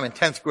that time in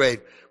 10th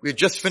grade. We had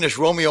just finished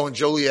Romeo and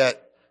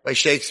Juliet by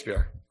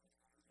Shakespeare.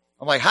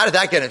 I'm like, how did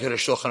that get into the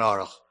Shulchan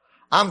Aruch?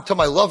 I'm to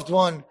my loved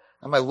one,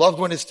 and my loved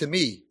one is to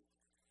me.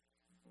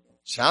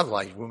 Sounds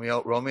like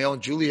Romeo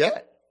and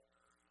Juliet.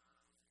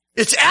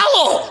 It's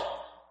Elul.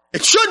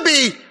 It should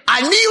be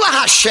Ani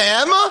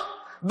Hashem,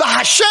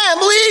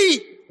 B'Hashem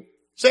li.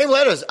 Same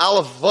letters.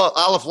 Aleph,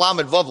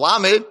 Lamed, Vav,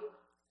 Lamed.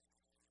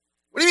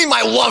 What do you mean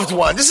my loved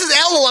one? This is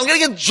Elul. I'm going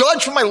to get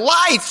judged for my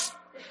life.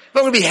 If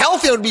I'm going to be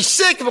healthy, I'm going to be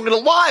sick. If I'm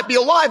going to be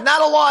alive,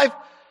 not alive.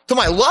 To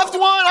my loved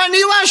one,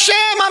 Ani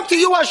Hashem. I'm to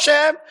you,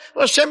 Hashem.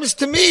 Hashem is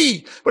to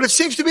me. But it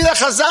seems to be that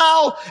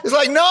Chazal is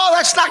like, no,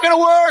 that's not going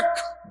to work.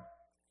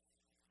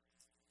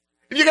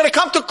 If you're going to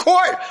come to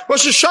court,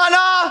 Rosh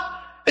Hashanah,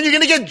 and you're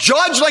going to get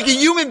judged like a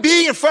human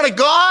being in front of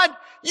God,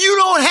 you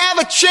don't have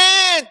a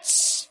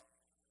chance.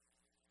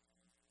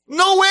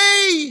 No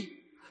way.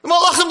 The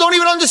Malachim don't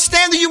even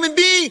understand the human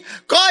being.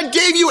 God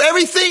gave you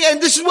everything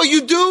and this is what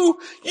you do.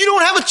 You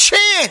don't have a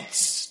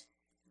chance.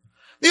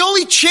 The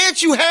only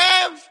chance you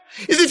have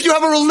is if you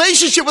have a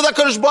relationship with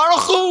HaKadosh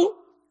Baruch Hu.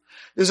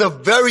 There's a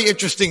very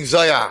interesting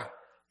Zayar.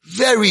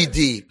 Very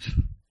deep.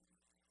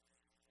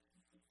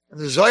 And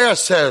the Zayar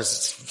says,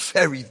 it's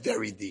very,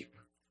 very deep.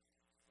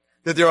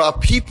 That there are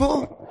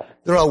people,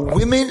 there are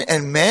women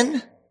and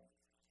men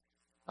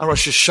on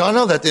Rosh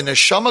Hashanah that the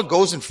neshama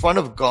goes in front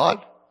of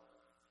God.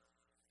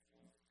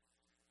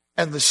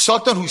 And the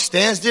Satan who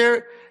stands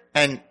there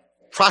and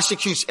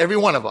prosecutes every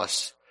one of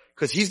us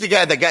Because he's the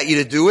guy that got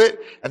you to do it,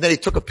 and then he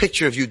took a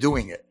picture of you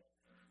doing it.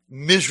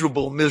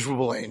 Miserable,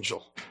 miserable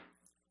angel.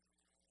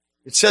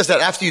 It says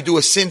that after you do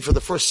a sin, for the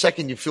first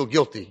second you feel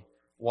guilty.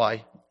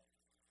 Why?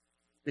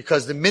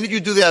 Because the minute you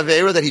do the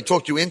Aveira that he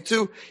talked you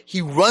into, he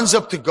runs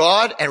up to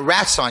God and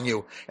rats on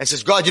you and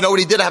says, God, you know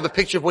what he did? I have a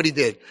picture of what he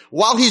did.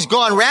 While he's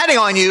gone ratting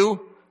on you,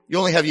 you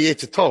only have your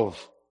Yetzer Tov.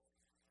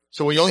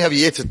 So when you only have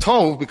your Yetzer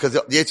Tov, because the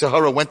Yetzer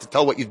Hara went to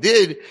tell what you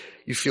did,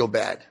 you feel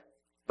bad.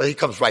 But he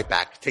comes right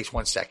back. It takes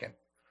 1 second.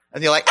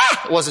 And you're like,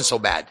 it wasn't so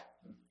bad.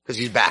 Because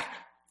he's back.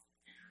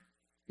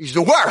 He's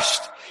the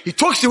worst. He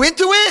talks you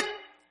into it.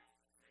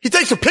 He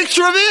takes a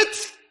picture of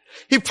it.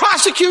 He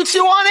prosecutes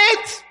you on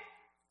it.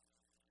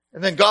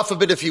 And then God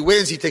forbid if he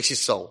wins, he takes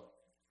his soul.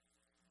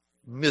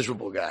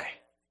 Miserable guy.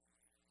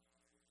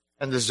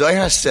 And the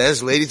Zohar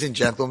says, ladies and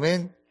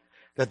gentlemen,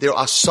 that there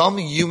are some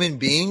human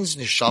beings,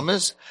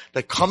 neshamas,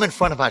 that come in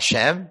front of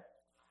Hashem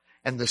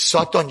and the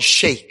Satan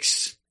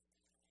shakes.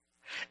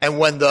 And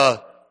when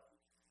the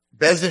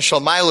Bezdin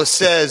Shalmaila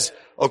says,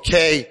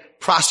 okay,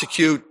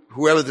 prosecute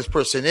whoever this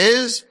person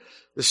is,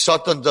 the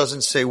Satan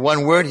doesn't say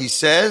one word. He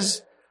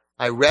says,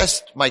 I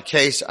rest my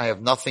case. I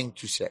have nothing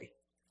to say.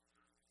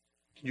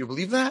 Can you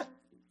believe that?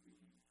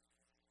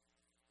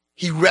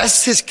 He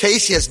rests his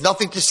case. He has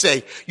nothing to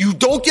say. You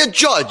don't get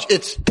judged.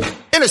 It's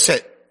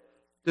innocent.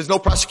 There's no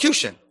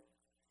prosecution.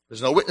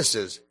 There's no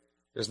witnesses.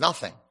 There's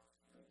nothing.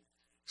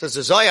 Says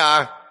the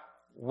Zohar,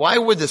 why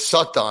would the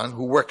Satan,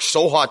 who worked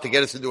so hard to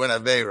get us to do an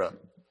Aveira,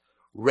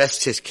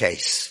 rest his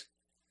case?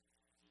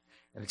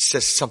 And it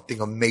says something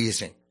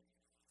amazing.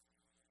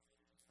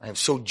 I am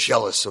so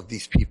jealous of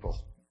these people.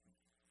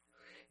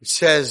 It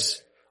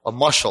says a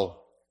mashal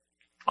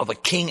of a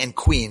king and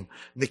queen.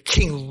 The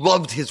king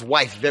loved his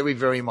wife very,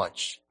 very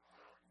much.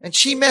 And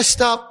she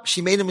messed up.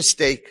 She made a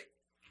mistake.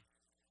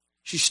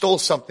 She stole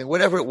something,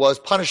 whatever it was,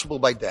 punishable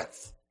by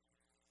death.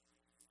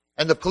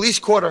 And the police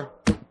caught her.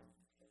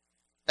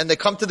 And they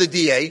come to the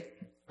DA,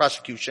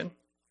 prosecution,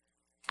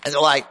 and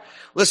they're like,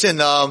 listen,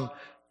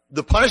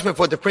 the punishment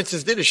for what the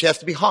princess did is she has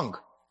to be hung.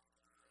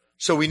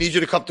 So we need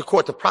you to come to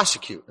court to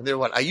prosecute. And they're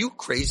like, are you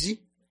crazy?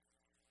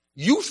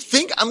 You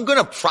think I'm going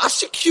to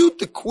prosecute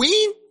the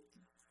queen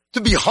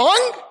to be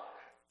hung?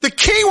 The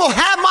king will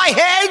have my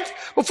head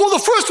before the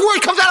first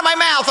word comes out of my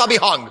mouth. I'll be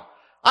hung.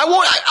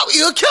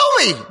 He'll kill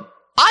me.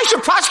 I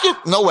should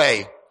prosecute. No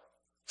way.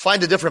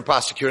 Find a different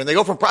prosecutor. And they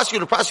go from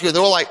prosecutor to prosecutor.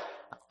 They're all like,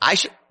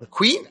 the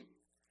queen?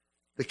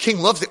 The king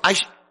loves it.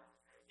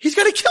 He's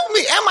going to kill me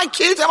and my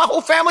kids and my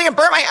whole family and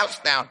burn my house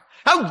down.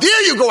 How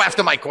dare you go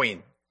after my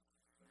queen?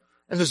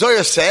 And the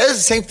Zohar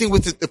says, same thing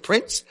with the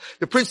prince.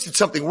 The prince did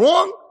something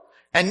wrong.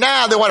 And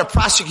now they want to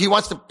prosecute. He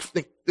wants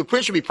the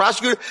prince should be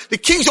prosecuted. The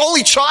king's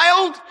only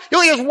child. He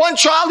only has one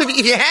child. If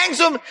he hangs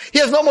him, he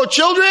has no more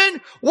children.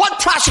 What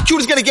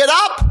prosecutor is going to get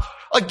up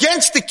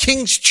against the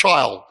king's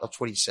child? That's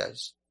what he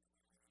says.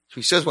 So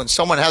he says when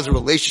someone has a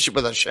relationship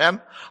with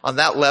Hashem on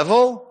that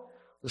level,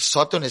 the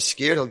Satan is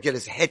scared. He'll get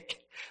his head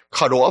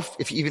cut off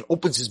if he even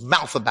opens his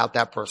mouth about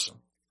that person.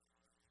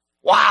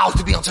 Wow,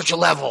 to be on such a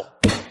level.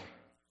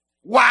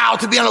 Wow,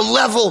 to be on a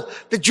level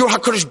that you're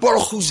HaKadosh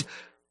Baruch Hu's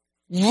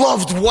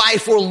loved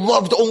wife or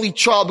loved only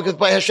child, because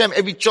by Hashem,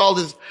 every child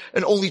is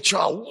an only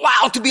child.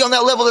 Wow, to be on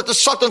that level that the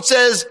Satan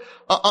says,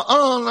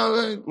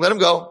 no, let him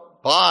go.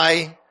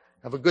 Bye.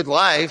 Have a good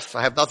life.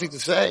 I have nothing to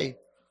say.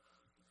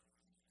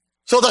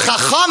 So the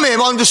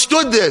Chachamim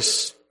understood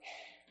this.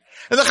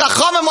 And the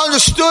Chachamim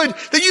understood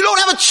that you don't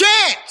have a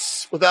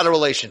chance without a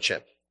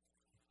relationship.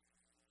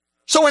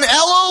 So when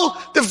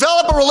Elul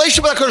develop a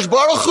relationship with HaKadosh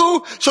Baruch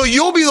Hu, so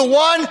you'll be the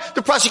one,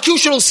 the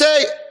prosecution will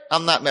say,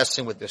 I'm not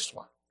messing with this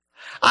one.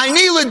 I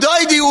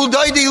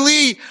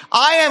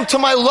am to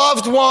my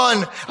loved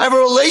one. I have a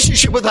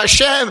relationship with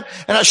Hashem,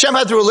 and Hashem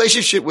has a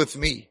relationship with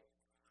me.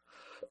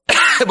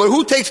 But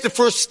who takes the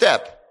first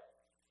step?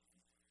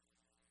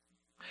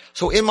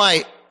 So when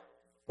I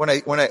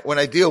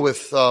deal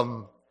with,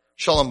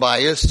 Shalom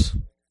Bayis,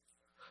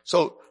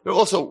 so there are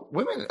also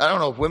women, I don't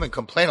know if women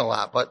complain a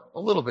lot, but a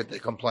little bit they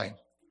complain.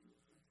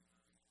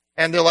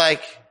 And they're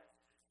like,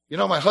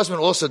 my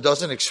husband also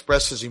doesn't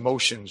express his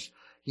emotions.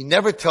 He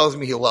never tells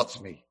me he loves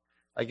me.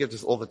 I get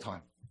this all the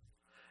time.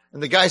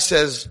 And the guy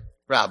says,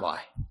 Rabbi,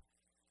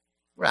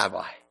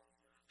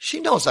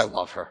 she knows I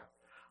love her.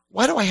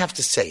 Why do I have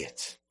to say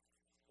it?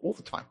 All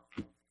the time.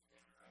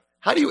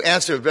 How do you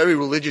answer a very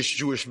religious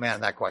Jewish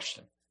man that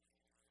question?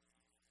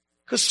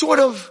 Because sort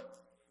of,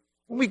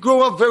 when we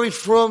grow up very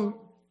from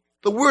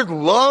the word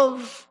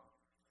love,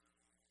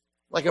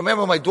 like I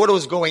remember my daughter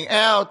was going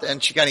out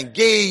and she got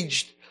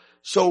engaged.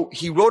 So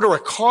he wrote her a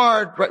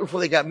card right before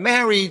they got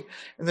married.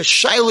 And the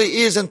shaila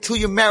is, until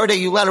you're married, are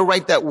you allowed to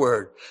write that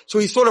word? So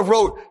he sort of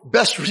wrote,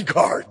 best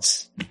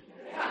regards.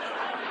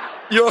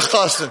 Your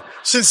chassan.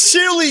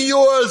 Sincerely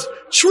yours,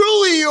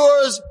 truly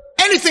yours,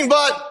 anything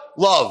but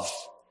love.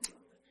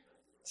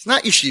 It's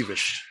not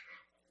yeshivish.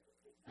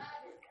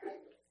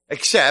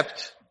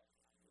 Except,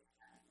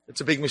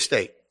 it's a big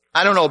mistake.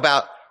 I don't know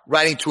about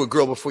writing to a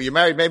girl before you're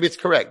married. Maybe it's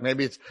correct.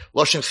 Maybe it's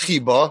Lashon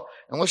Chiba.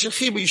 And Lashon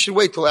Chiba, you should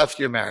wait till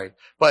after you're married.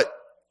 But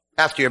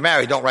After you're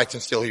married, don't write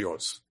and steal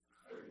yours.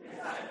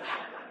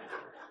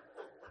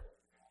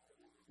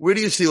 Where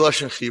do you see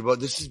Lashon Chiba?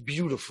 This is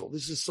beautiful.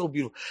 This is so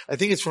beautiful. I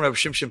think it's from Rabbi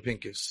Shimshon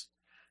Pincus.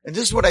 And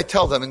this is what I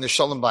tell them in the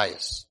Shalom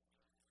Bayis.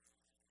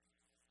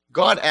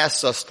 God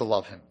asks us to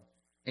love Him.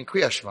 In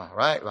Kriyat Shema,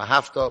 right?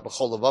 V'ahavta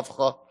b'chol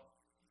levavcha.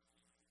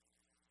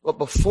 But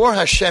before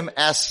Hashem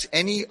asks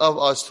any of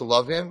us to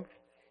love Him,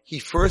 He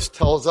first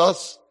tells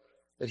us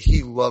that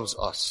He loves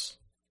us.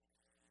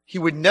 He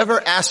would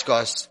never ask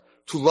us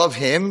to love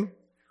Him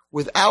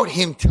without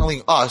Him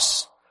telling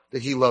us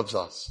that He loves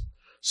us.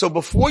 So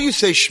before you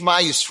say Shema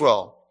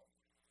Yisrael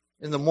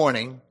in the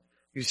morning,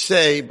 you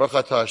say, Baruch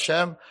Atah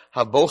Hashem,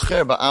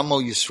 Habocher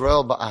ba'amo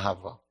Yisrael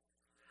ba'ahava.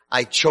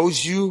 I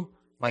chose you,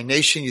 my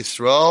nation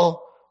Yisrael,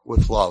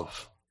 with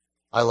love.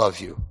 I love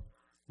you.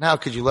 Now,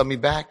 could you love me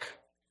back?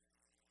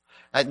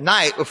 At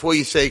night, before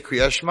you say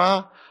Kriyat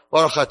Shema,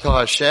 Baruch Atah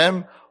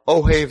Hashem,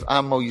 Ohev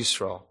amo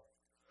Yisrael.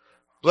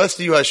 Blessed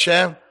are you,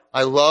 Hashem.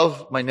 I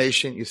love my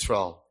nation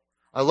Yisrael.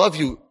 I love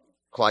you,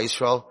 Klal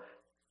Yisrael.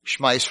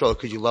 Shema Yisrael,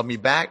 could you love me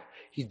back?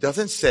 He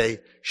doesn't say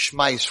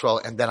Shema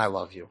Yisrael and then I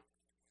love you.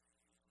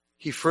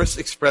 God first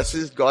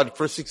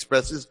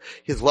expresses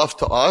His love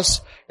to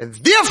us, and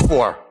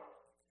therefore,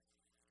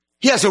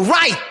 He has a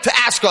right to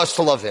ask us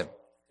to love Him.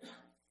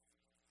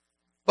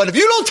 But if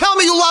you don't tell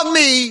me you love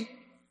me,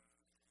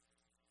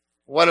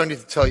 why do I need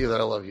to tell you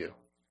that I love you?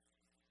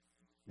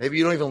 Maybe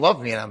you don't even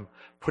love me and I'm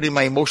putting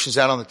my emotions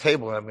out on the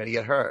table and I'm going to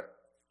get hurt.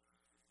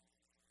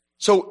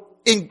 So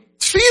in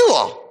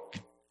Tefillah,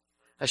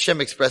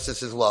 Hashem expresses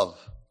His love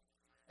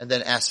and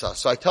then asks us.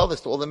 So I tell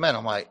this to all the men.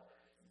 I'm like,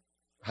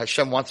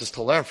 Hashem wants us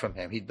to learn from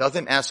Him. He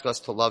doesn't ask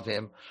us to love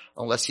Him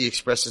unless He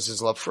expresses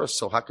His love first.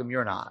 So how come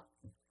you're not?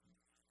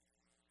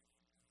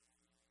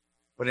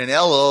 But in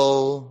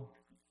Elul,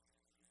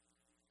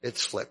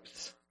 it's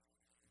flipped.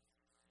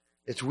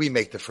 It's we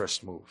make the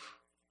first move.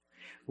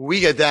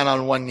 We get down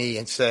on one knee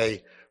and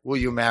say, will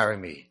you marry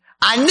me?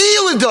 Ani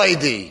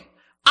l'doidi.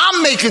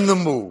 I'm making the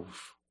move.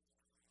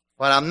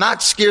 But I'm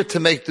not scared to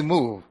make the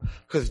move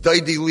because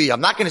doidi li.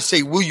 I'm not going to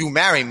say, will you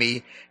marry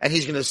me? And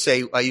he's going to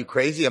say, are you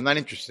crazy? I'm not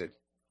interested.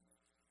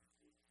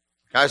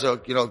 Guys are,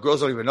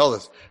 girls don't even know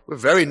this. We're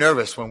very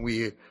nervous when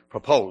we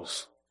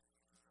propose.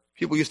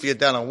 People used to get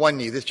down on one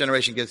knee. This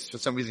generation for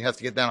some reason, has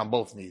to get down on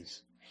both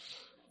knees.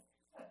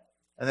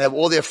 And they have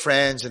all their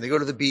friends and they go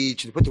to the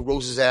beach and they put the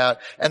roses out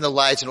and the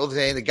lights and all the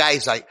thing. And the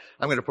guy's like,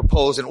 I'm going to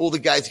propose. And all the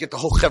guys get the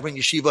whole chevra in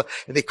yeshiva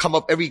and they come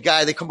up, every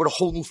guy, they come with a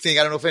whole new thing.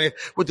 I don't know if any,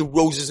 with the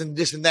roses and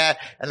this and that.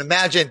 And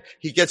imagine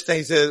he gets there,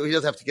 he says, he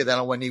doesn't have to get down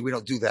on one knee. We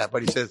don't do that.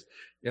 But he says,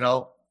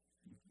 will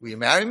you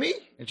marry me?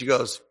 And she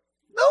goes,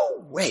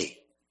 no way.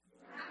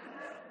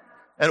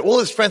 And all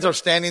his friends are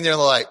standing there and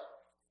they're like,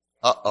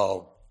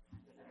 uh-oh.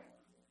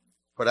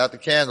 Put out the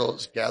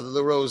candles, gather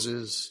the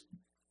roses.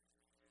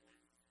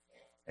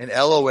 In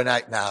Elul, we're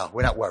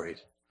not worried.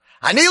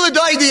 Ani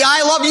l'doidi,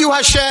 I love you,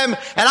 Hashem, and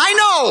I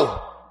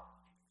know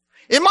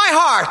in my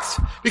heart,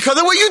 because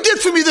of what you did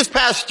for me this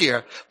past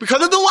year,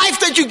 because of the life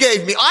that you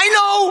gave me, I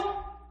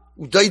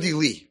know, udoidi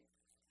li.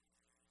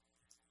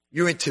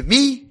 You're into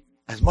me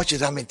as much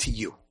as I'm into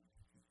you.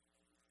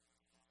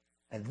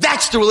 And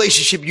that's the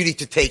relationship you need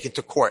to take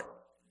into court.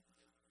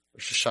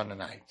 Rosh Hashanah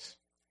night.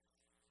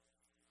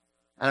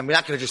 And I'm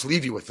not going to just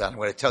leave you with that. I'm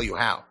going to tell you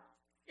how.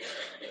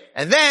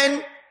 And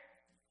then,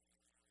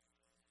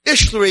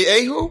 Ishluri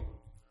Ehu,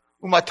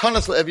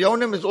 Umatanas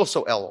Le'evyonim is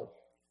also Elul.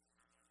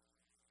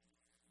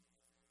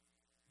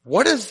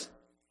 What does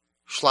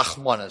Shlach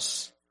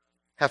Manas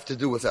have to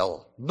do with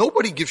Elul?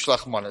 Nobody gives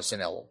Shlach Manas in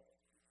Elul.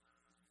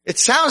 It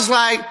sounds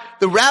like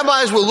the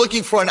rabbis were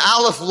looking for an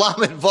Aleph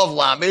Lamed Vav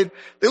Lamed.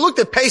 They looked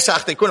at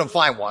Pesach, they couldn't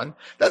find one.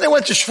 Then they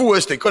went to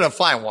Shavuos, they couldn't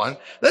find one.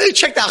 Then they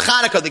checked out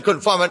Hanukkah, they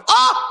couldn't find one.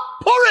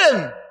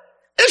 Purim!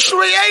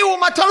 Ishrei Ehu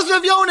Matanas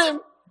Le'evyonim.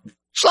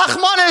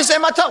 Shlach Manas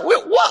and Matanas.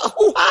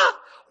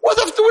 What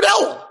does that have to do with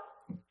Elul?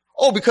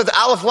 Oh, because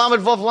Aleph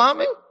Lamed Vav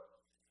Lamed?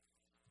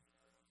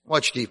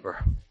 Much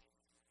deeper.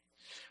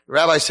 The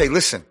rabbis say,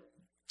 listen,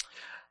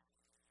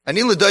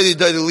 Ani l'doidi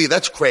doidi li,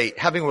 that's great.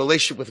 Having a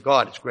relationship with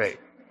God is great.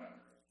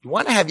 You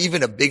want to have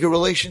even a bigger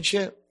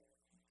relationship?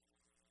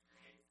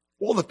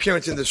 All the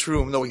parents in this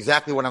room know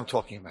exactly what I'm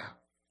talking about.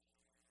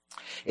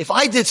 If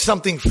I did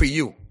something for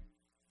you,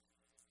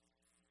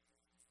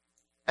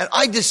 and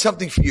I did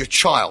something for your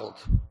child,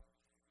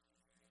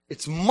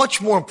 it's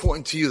much more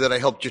important to you that I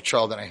helped your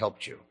child than I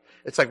helped you.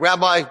 It's like,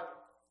 Rabbi,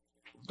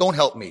 don't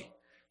help me.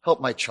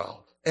 Help my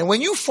child. And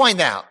when you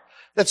find out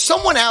that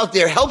someone out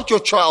there helped your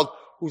child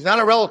who's not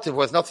a relative,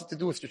 who has nothing to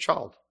do with your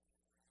child,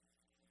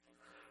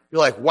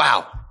 you're like,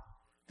 wow,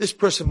 this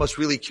person must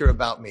really care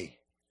about me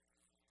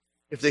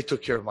if they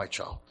took care of my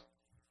child.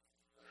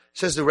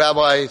 Says the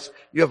rabbis,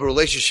 you have a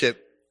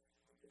relationship,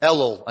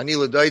 Elul, Ani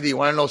l'doidi, you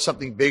want to know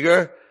something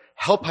bigger?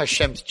 Help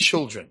Hashem's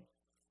children.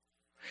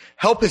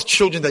 Help His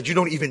children that you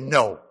don't even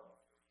know.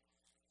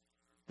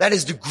 That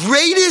is the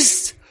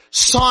greatest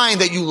sign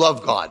that you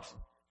love God.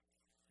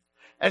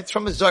 And it's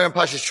from the Zohar and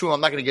Pashas Shul.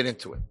 I'm not going to get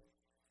into it.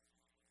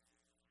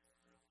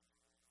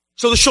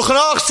 So the Shulchan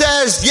Aruch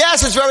says,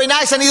 yes, it's very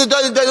nice, I need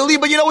to leave,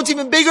 but you know what's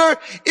even bigger?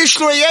 Ish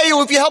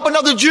L'Reyehu, if you help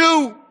another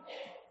Jew.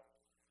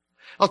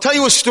 I'll tell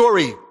you a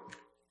story. There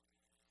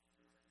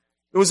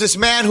was this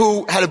man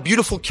who had a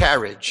beautiful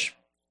carriage,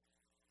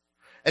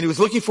 and he was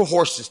looking for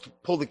horses to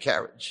pull the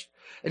carriage.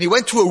 And he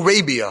went to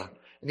Arabia,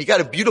 and he got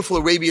a beautiful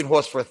Arabian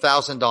horse for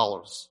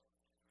 $1,000.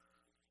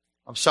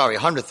 I'm sorry,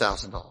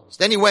 $100,000.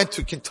 Then he went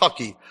to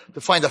Kentucky to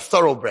find a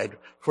thoroughbred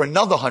for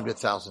another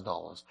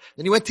 $100,000.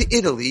 Then he went to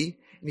Italy,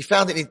 and he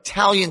found an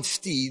Italian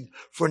steed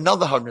for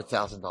another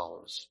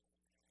 $100,000.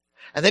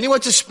 And then he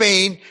went to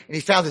Spain, and he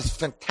found this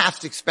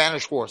fantastic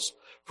Spanish horse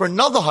for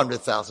another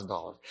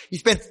 $100,000. He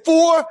spent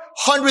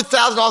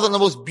 $400,000 on the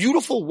most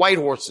beautiful white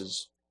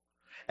horses.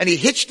 And he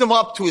hitched them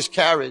up to his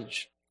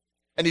carriage.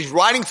 And he's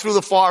riding through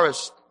the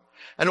forest.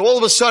 And all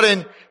of a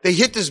sudden, they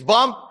hit this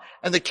bump,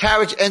 and the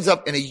carriage ends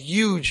up in a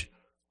huge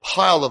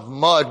pile of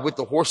mud with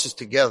the horses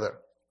together.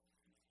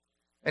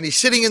 And he's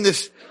sitting in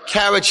this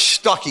carriage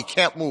stuck. He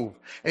can't move.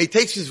 And he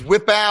takes his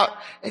whip out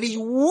and he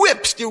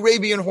whips the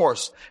Arabian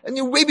horse. And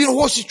the Arabian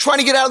horse is trying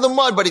to get out of the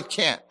mud, but it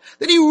can't.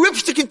 Then he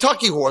rips the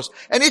Kentucky horse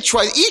and it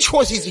tries. Each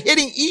horse, he's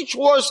hitting each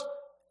horse.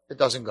 It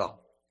doesn't go.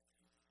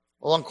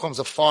 Along comes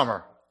a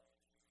farmer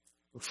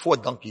with 4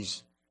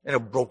 donkeys in a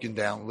broken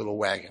down little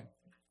wagon.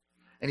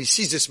 And he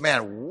sees this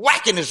man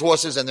whacking his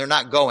horses and they're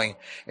not going.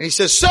 And he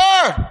says,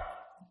 sir,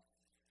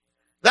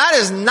 that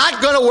is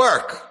not going to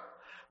work.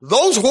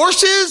 Those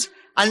horses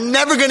are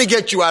never going to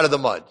get you out of the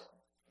mud.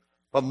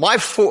 But my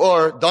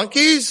 4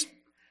 donkeys,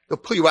 they'll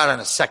pull you out in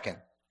a second.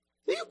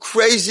 Are you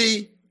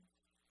crazy?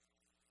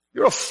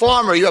 You're a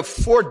farmer. You have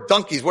 4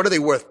 donkeys. What are they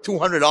worth?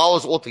 $200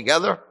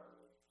 altogether?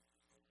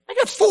 I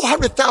got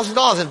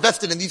 $400,000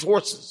 invested in these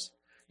horses.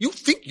 You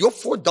think your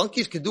 4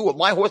 donkeys can do what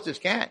my horses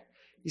can't?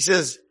 He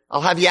says,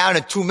 I'll have you out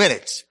in 2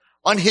 minutes.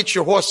 Unhitch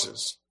your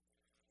horses.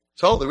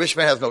 So the rich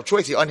man has no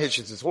choice. He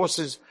unhitches his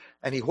horses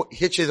and he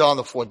hitches on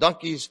the 4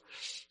 donkeys.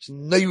 It's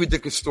a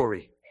ridiculous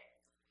story.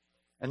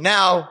 And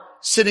now,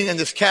 sitting in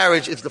this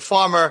carriage is the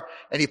farmer,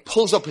 and he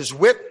pulls up his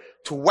whip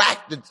to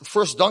whack the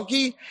first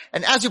donkey.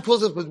 And as he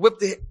pulls up his whip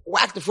to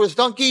whack the first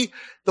donkey,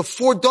 the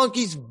 4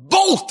 donkeys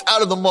bolt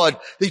out of the mud.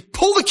 They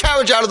pull the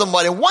carriage out of the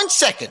mud in 1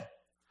 second.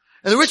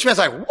 And the rich man's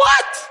like,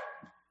 what?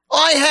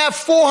 I have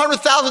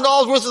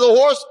 $400,000 worth of the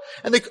horse?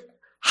 And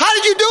how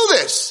did you do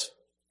this?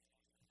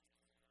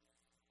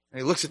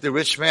 And he looks at the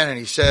rich man and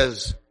he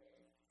says,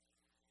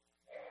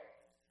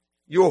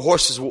 your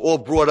horses were all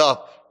brought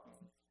up.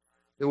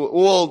 They were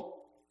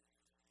all,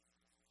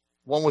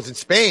 one was in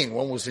Spain,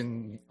 one was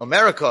in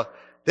America.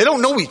 They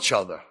don't know each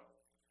other.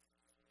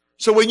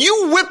 So when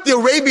you whip the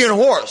Arabian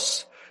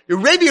horse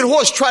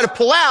try to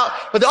pull out,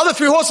 but the other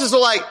 3 horses are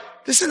like,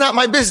 this is not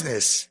my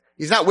business.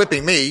 He's not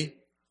whipping me.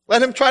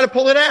 Let him try to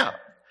pull it out.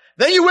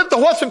 Then you whip the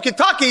horse from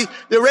Kentucky,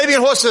 the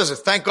Arabian horse says,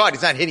 thank God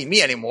he's not hitting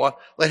me anymore.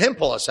 Let him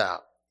pull us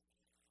out.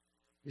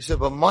 He said,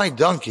 but my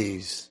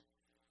donkeys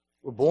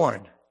were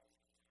born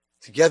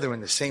together in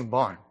the same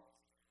barn.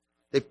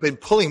 They've been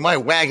pulling my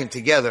wagon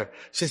together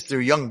since they're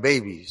young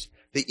babies.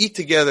 They eat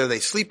together. They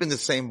sleep in the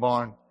same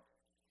barn.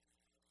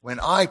 When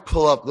I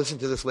pull up, listen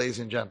to this, ladies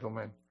and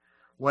gentlemen.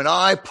 When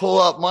I pull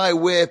up my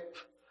whip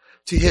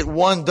to hit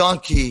 1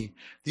 donkey,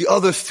 the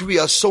other 3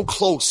 are so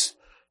close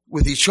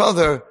with each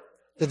other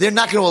that they're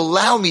not going to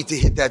allow me to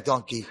hit that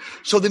donkey.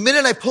 So the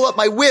minute I pull up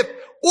my whip,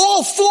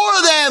 all 4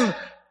 of them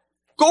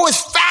go as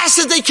fast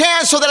as they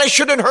can so that I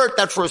shouldn't hurt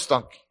that first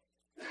donkey.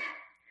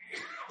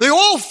 They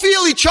all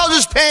feel each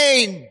other's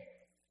pain.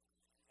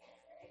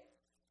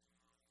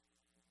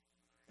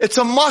 It's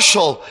a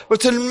mashal,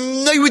 but it's a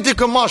neidic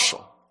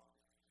mashal.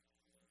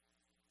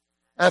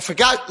 And I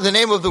forgot the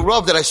name of the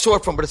Rav that I saw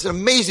it from, but it's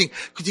amazing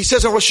because he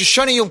says on Rosh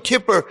Hashanah Yom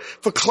Kippur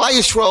for Klal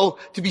Yisrael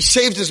to be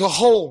saved as a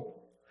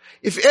whole.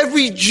 If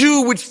every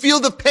Jew would feel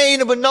the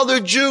pain of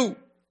another Jew,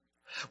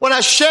 when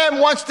Hashem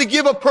wants to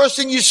give a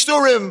person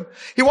Yisurim,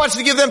 He wants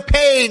to give them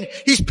pain,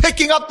 He's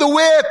picking up the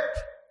whip.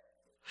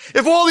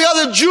 If all the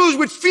other Jews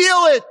would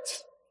feel it,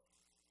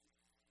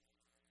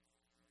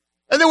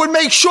 and they would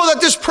make sure that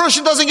this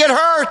person doesn't get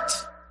hurt,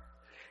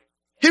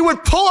 He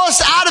would pull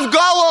us out of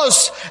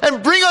Galus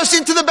and bring us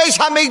into the Beis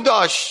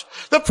HaMikdash.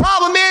 The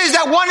problem is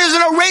that one is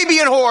an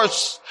Arabian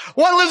horse.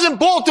 One lives in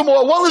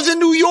Baltimore. One lives in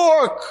New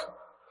York.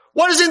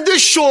 One is in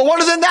this shul.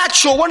 One is in that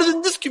shul. One is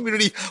in this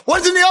community. One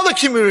is in the other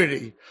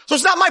community. So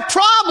it's not my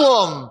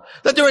problem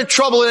that they're in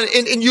trouble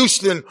in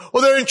Houston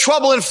or they're in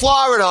trouble in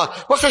Florida.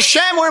 Baruch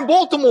Hashem, we're in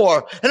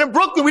Baltimore. And in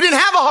Brooklyn, we didn't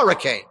have a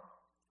hurricane.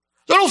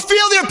 So I don't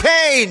feel their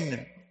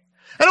pain.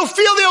 I don't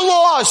feel their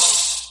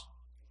loss.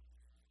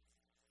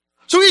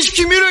 So each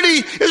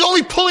community is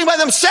only pulling by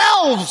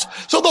themselves.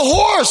 So the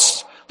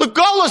horse, the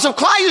gullahs of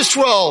Klal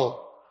Yisrael,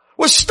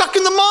 was stuck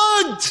in the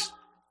mud.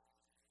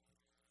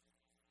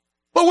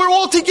 But we're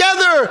all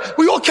together.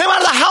 We all came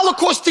out of the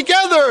Holocaust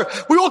together.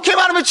 We all came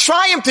out of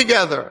Mitzrayim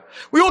together.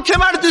 We all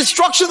came out of the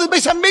destruction of the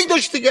Beis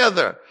HaMikdash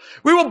together.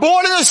 We were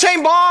born in the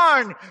same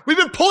barn. We've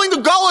been pulling the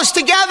gullahs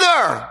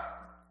together.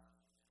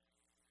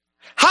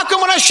 How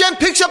come when Hashem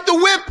picks up the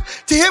whip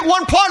to hit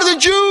one part of the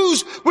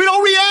Jews, we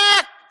don't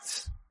react?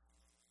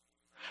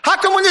 How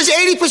come when there's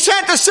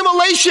 80%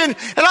 assimilation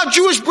and our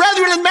Jewish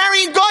brethren are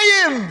marrying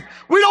Goyim?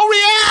 We don't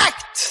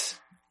react.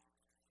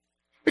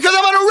 Because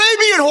I'm an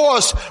Arabian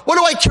horse. What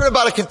do I care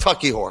about a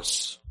Kentucky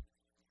horse?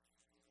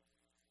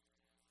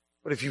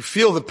 But if you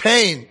feel the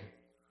pain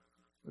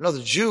of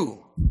another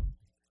Jew,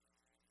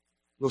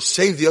 you'll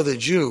save the other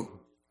Jew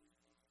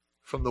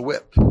from the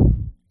whip.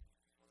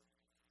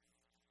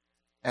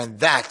 And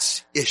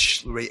that's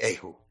Ish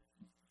L'Re'ehu.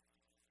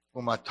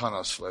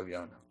 Umatanas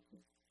Levyana.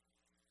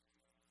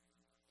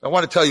 I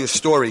want to tell you a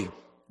story.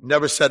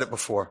 Never said it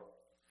before.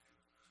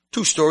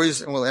 2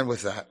 stories and we'll end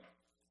with that.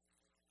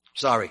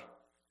 Sorry.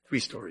 3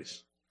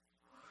 stories.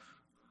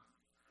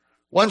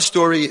 One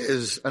story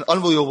is an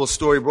unbelievable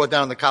story brought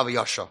down in the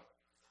Kavayasha.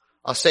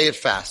 I'll say it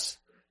fast.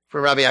 For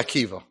Rabbi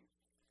Akiva.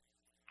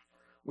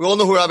 We all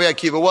know who Rabbi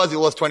Akiva was. He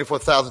lost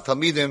 24,000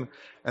 Talmidim,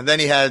 and then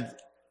he had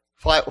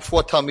 4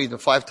 Talmidim,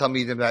 5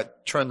 Talmidim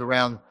that turned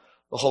around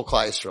the whole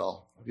Klal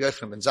Yisrael.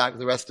 Yechim and Zak,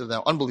 the rest of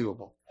them.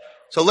 Unbelievable.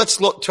 So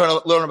let's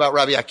learn about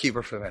Rabbi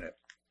Akiva for a minute.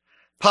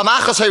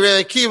 Pamachas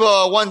Rabbi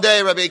Akiva, one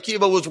day Rabbi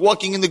Akiva was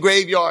walking in the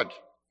graveyard.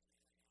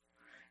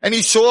 And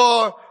he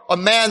saw a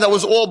man that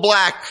was all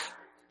black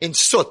in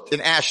soot,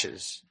 in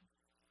ashes.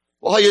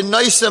 He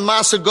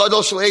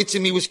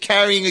was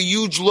carrying a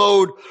huge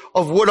load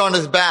of wood on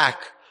his back.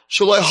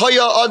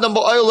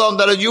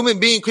 That a human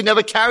being could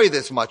never carry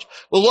this much.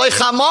 A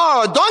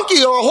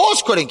donkey or a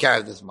horse couldn't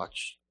carry this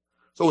much.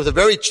 So it was a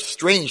very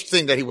strange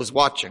thing that he was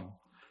watching.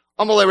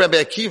 Amalei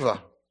Rabbi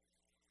Akiva,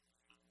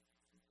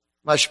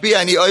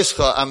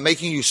 I'm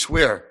making you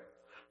swear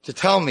to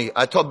tell me,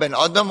 Ato ben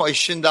Adam or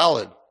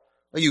Shindalad,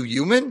 are you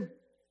human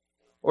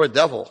or a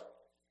devil?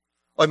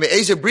 Or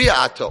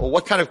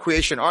what kind of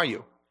creation are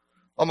you?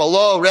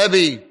 Amalo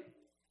Rabbi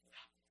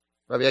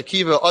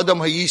Akiva, Adam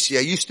Hayisi,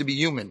 I used to be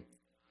human.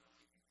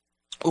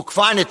 I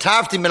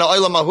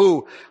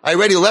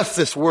already left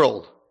this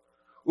world.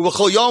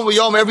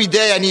 Every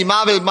day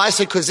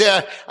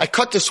I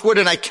cut this wood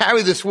and I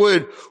carry this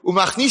wood. And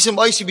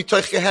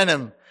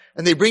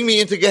they bring me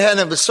into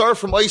Gehenna. And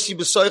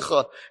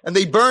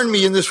they burn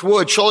me in this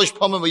wood. 3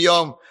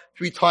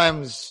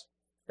 times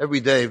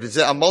every day. And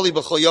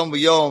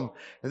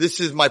this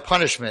is my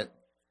punishment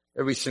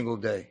every single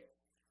day.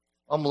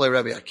 Amalei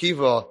Rabbi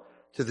Akiva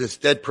to this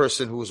dead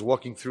person who was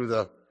walking through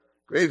the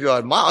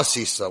graveyard.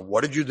 Ma'asisa,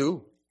 what did you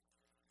do?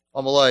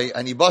 Amalei,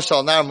 Anibasha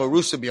al-nar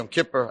marusa b'yom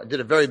kippur. I did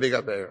a very big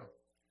avera.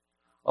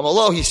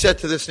 Amalei, he said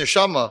to this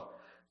neshama,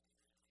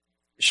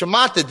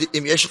 Shamata,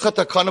 im yeshcha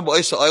takana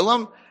b'oisa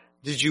olam?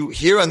 Did you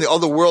hear in the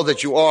other world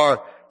that you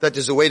are, that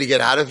there's a way to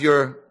get out of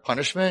your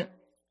punishment?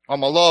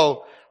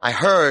 Amalei, I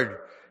heard,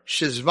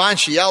 shizman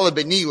shiyala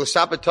b'ni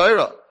l'sapa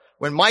Torah.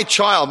 When my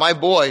child, my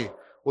boy,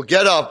 will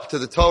get up to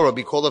the Torah,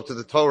 be called up to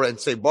the Torah and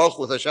say, Baruch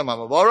with Hashem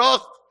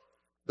HaMavarach,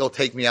 they'll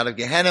take me out of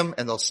Gehenna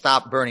and they'll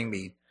stop burning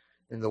me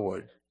in the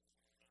wood.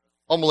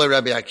 Amalei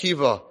Rabbi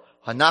Akiva,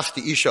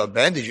 Hanafti Isha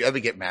Ben, did you ever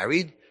get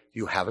married? Do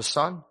you have a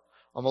son?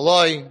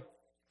 Amalei,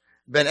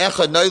 Ben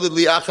Echad Noilid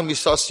Li Achim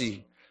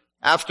Yisasi.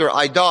 After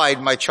I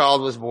died, my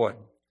child was born.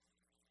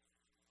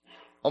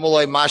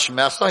 Amalei Mash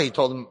Mecha, he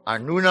told him,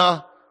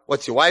 Arnuna,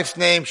 what's your wife's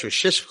name?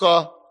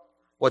 Shoshishka.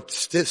 What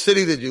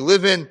city did you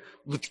live in?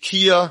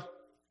 Lutkia.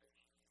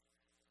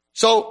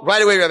 So,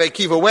 right away Rabbi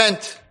Akiva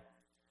went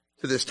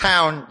to this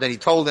town that he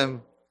told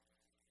him,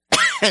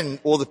 and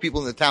all the people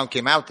in the town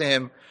came out to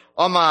him.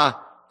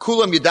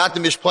 Kulam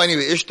Yadatim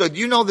Ishplani Ishto. Do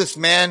you know this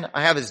man?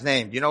 I have his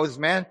name. Do you know this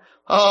man?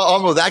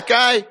 Oh, that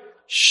guy?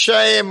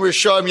 Shem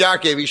Rishon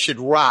Yarkev. He should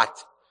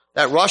rot.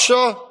 That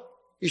Russia?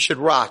 He should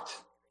rot.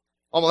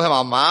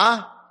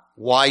 Why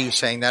are you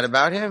saying that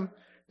about him?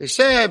 They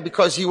said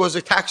because he was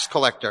a tax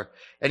collector.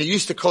 And he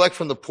used to collect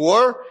from the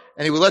poor,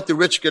 and he would let the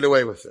rich get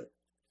away with it.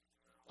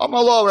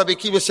 Amallah, Rabbi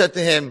Akiva said to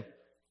him,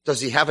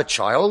 does he have a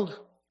child?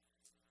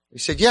 He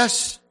said,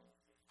 yes.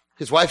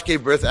 His wife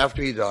gave birth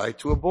after he died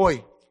to a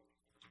boy.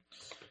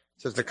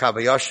 Says the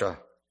Kabayasha.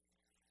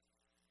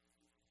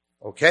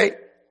 Okay.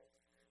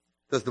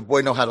 Does the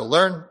boy know how to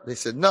learn? They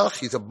said, no,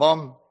 he's a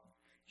bum.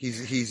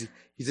 He's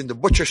in the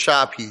butcher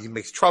shop. He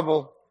makes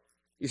trouble.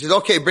 He said,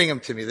 okay, bring him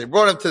to me. They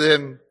brought him to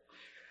him.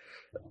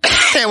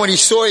 And when he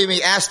saw him,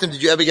 he asked him,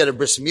 did you ever get a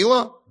bris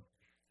milah?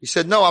 He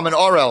said, no, I'm an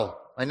Orel.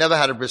 I never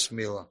had a bris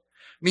milah.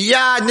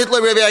 Miyad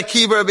nitla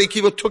Rabbi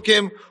Akiva took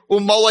him,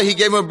 Umallah, he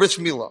gave him a bris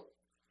milah.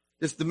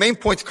 This, the main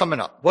point's coming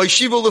up.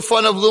 V'yishivu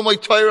l'fanav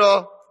lumay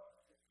Torah.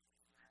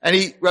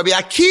 And Rabbi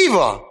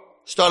Akiva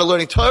started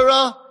learning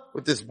Torah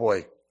with this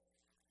boy.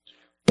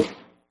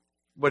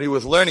 But he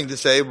was learning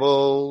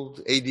disabled,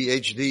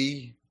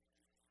 ADHD.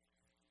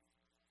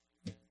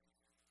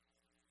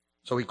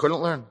 So he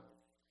couldn't learn.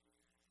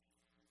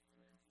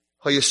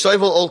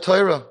 Hayasayvel old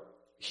Torah.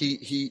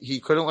 He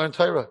couldn't learn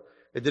Torah.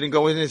 It didn't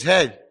go in his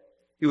head.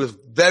 He was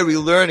very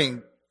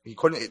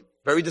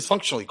very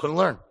dysfunctional. He couldn't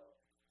learn.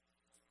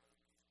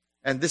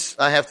 And this,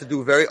 I have to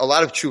do a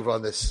lot of tshuva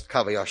on this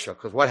Kavayasha,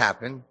 because what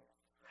happened?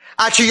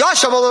 Rabbi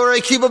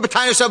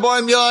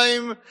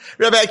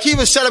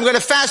Akiva said, I'm going to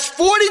fast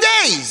 40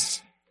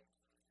 days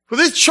for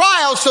this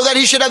child so that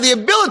he should have the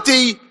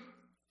ability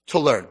to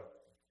learn.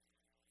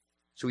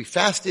 So he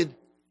fasted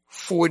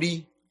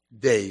 40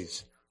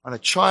 days on a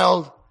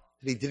child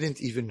that he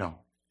didn't even know.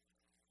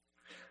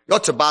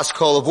 Yotza Bas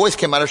Kol, a voice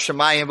came out of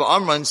Shemayim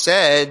Ba'amra and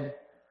said,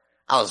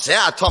 Al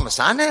Zeh Thomas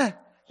Aneh,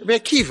 Rabbi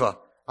Akiva,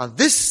 on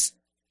this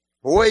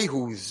boy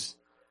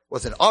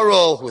was an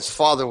Aral, whose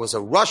father was a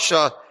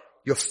Rasha,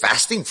 you're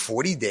fasting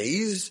 40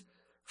 days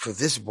for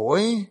this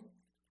boy?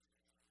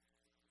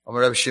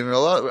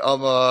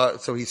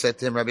 So he said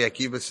to him, Rabbi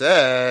Akiva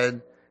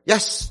said,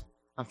 yes,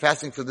 I'm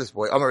fasting for this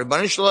boy.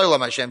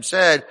 Hashem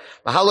said,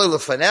 in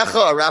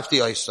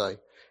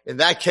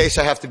that case,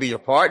 I have to be your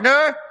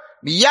partner.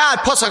 God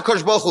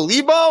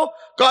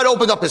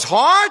opened up his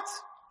heart.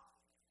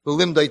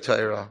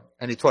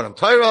 And he taught him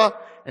Torah,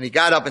 and he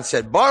got up and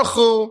said, Baruch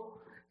Hu,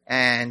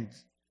 and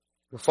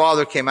the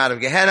father came out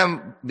of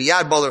Gehenna. He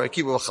came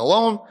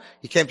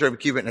to Rabbi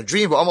Akiva in a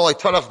dream.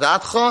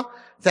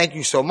 Thank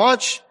you so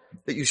much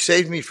that you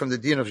saved me from the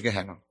din of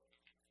Gehenna.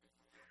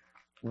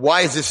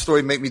 Why does this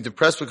story make me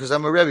depressed? Because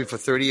I'm a Rebbe for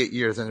 38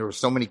 years and there were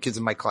so many kids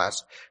in my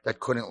class that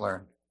couldn't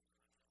learn.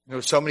 There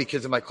were so many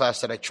kids in my class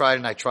that I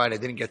tried, I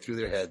didn't get through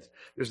their heads.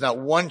 There's not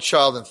one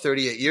child in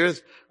 38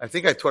 years. I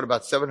think I taught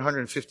about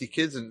 750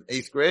 kids in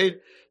 8th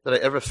grade that I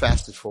ever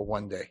fasted for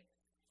one day.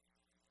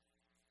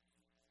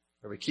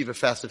 Rabbi Akiva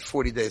fasted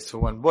 40 days for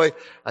one boy.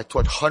 I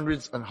taught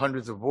hundreds and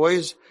hundreds of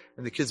boys,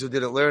 and the kids who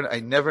didn't learn,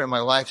 I never in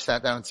my life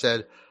sat down and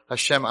said,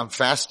 Hashem, I'm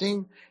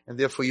fasting, and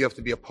therefore you have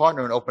to be a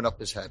partner and open up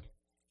his head.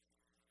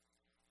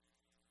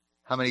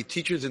 How many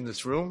teachers in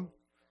this room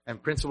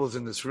and principals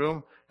in this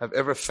room have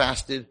ever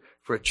fasted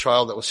for a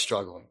child that was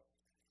struggling?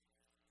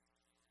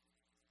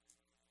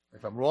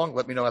 If I'm wrong,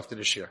 let me know after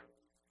this year.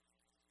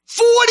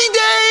 40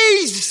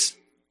 days!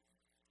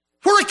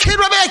 For a kid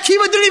Rabbi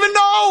Akiva didn't even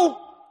know!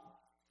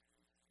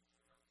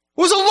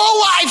 Who was a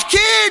low-life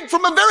kid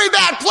from a very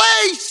bad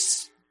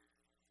place!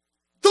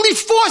 Till he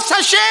forced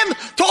Hashem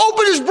to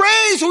open his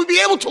brain so he'd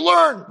be able to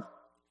learn.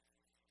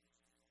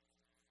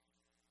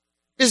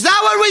 Is that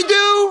what we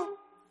do?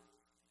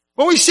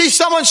 When we see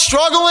someone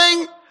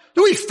struggling,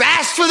 do we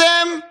fast for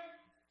them?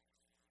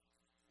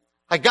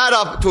 I got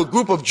up to a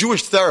group of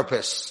Jewish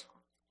therapists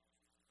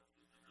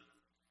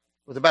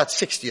with about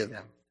 60 of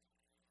them.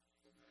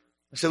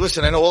 I said,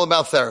 listen, I know all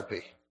about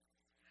therapy.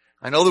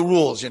 I know the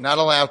rules. You're not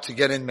allowed to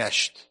get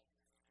enmeshed.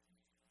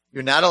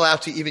 You're not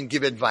allowed to even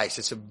give advice.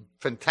 It's a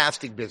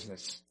fantastic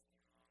business.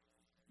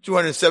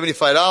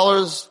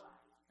 $275.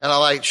 And I'm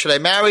like, should I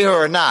marry her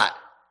or not?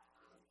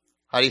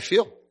 How do you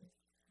feel?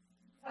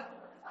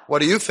 What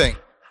do you think?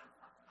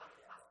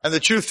 And the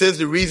truth is,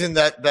 the reason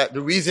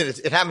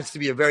it happens to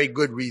be a very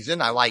good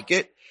reason, I like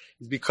it,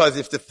 is because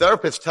if the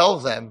therapist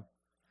tells them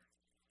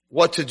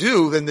what to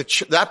do, then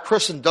that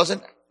person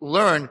doesn't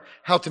learn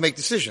how to make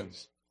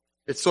decisions.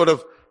 It's sort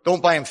of,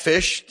 don't buy him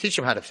fish, teach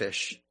him how to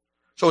fish.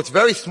 So it's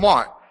very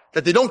smart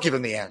that they don't give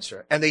him the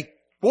answer. And they're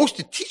supposed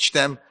to teach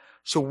them,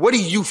 so what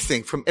do you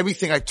think from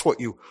everything I taught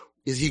you?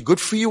 Is he good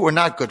for you or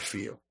not good for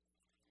you?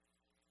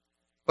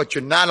 But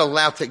you're not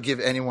allowed to give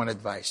anyone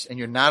advice, and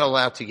you're not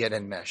allowed to get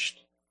enmeshed.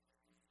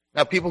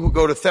 Now, people who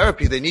go to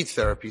therapy, they need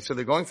therapy, so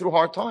they're going through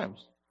hard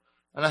times.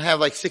 And I have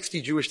like 60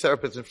 Jewish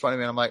therapists in front of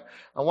me, and I'm like,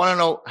 I want to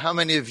know how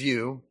many of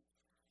you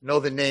know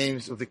the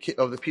names of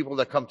the people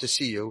that come to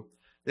see you,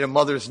 their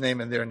mother's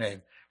name and their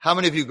name. How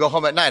many of you go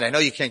home at night? I know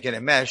you can't get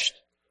enmeshed.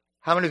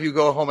 How many of you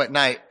go home at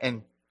night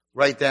and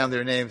write down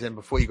their names, and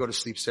before you go to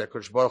sleep, say,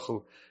 Kodesh Baruch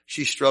Hu,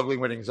 she's struggling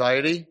with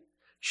anxiety.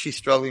 She's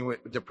struggling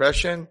with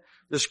depression.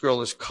 This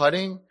girl is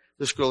cutting.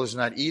 This girl is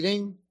not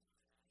eating.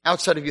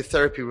 Outside of your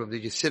therapy room,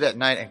 did you sit at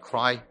night and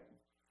cry?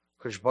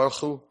 Kodesh Baruch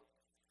Hu,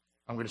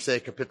 I'm going to say a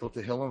kapitel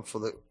Tehillim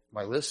for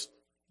my list.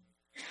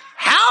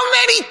 How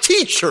many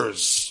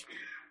teachers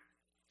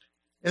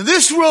in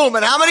this room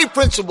and how many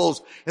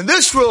principals in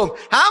this room,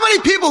 how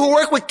many people who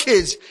work with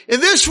kids in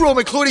this room,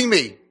 including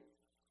me,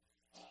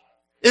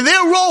 in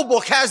their roll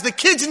book has the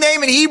kid's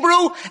name in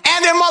Hebrew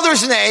and their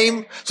mother's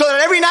name, so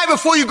that every night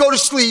before you go to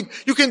sleep,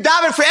 you can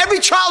daven for every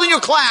child in your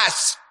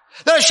class,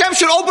 that Hashem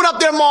should open up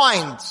their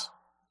minds.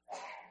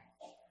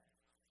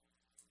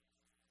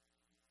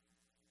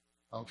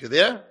 If you're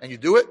there and you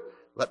do it,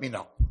 let me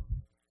know.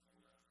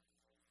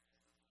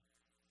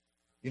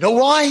 You know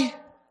why?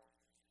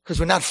 Because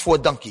we're not four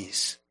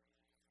donkeys.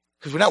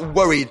 Because we're not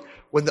worried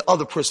when the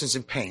other person's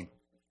in pain.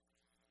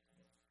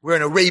 We're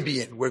an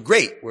Arabian. We're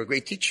great. We're a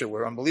great teacher.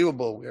 We're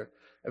unbelievable.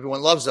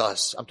 Everyone loves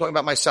us. I'm talking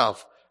about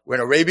myself. We're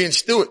an Arabian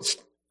stewards.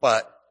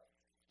 But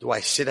do I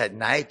sit at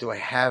night? Do I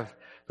have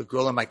the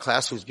girl in my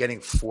class who's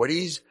getting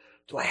 40s?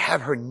 Do I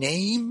have her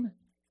name?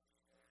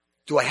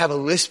 Do I have a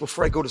list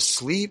before I go to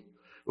sleep?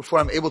 Before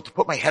I'm able to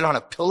put my head on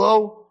a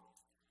pillow?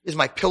 Is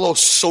my pillow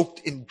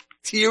soaked in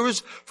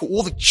tears for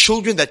all the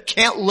children that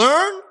can't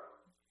learn?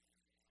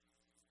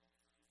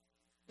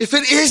 If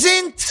it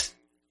isn't,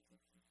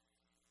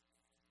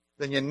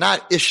 then you're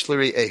not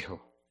Ishlari Ehu.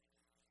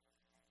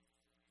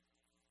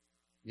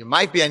 You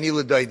might be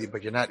Anila Daidi,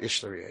 but you're not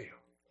Ishlari Ehu.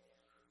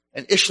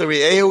 And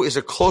Ishlari Ehu is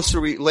a closer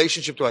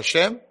relationship to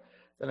Hashem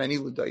than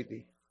Anila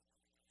Daidi.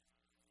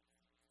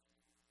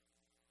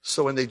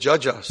 So when they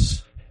judge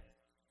us,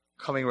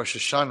 coming Rosh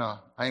Hashanah,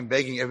 I am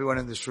begging everyone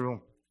in this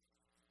room,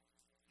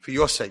 for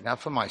your sake, not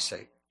for my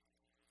sake.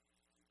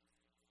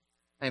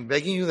 I am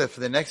begging you that for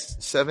the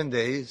next 7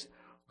 days,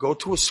 go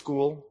to a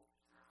school,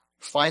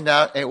 find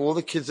out all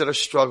the kids that are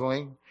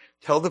struggling,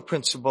 tell the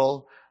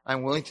principal,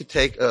 I'm willing to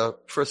take a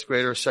first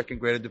grader or second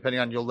grader,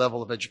 depending on your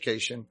level of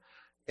education,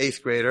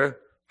 8th grader,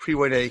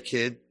 pre-1A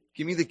kid.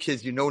 Give me the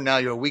kids you know now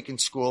you're a week in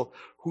school,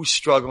 who's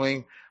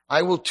struggling.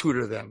 I will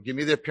tutor them. Give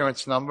me their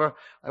parents' number.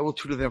 I will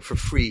tutor them for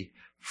free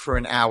for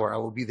an hour. I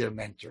will be their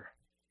mentor.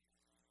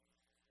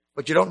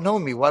 But you don't know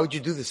me. Why would you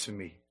do this for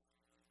me?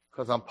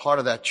 Because I'm part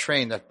of that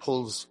train that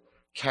pulls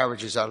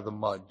carriages out of the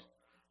mud.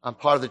 I'm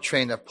part of the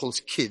train that pulls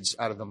kids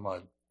out of the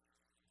mud.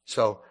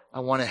 So I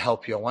want to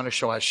help you. I want to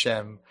show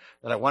Hashem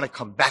that I want to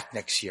come back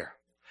next year.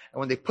 And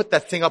when they put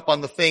that thing up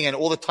on the thing and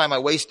all the time I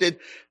wasted,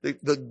 the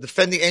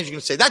defending angel is going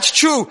to say, that's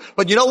true,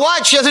 but you know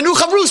what? She has a new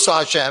chavrusa,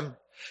 Hashem.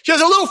 She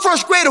has a little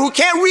first grader who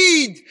can't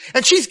read,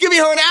 and she's giving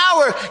her an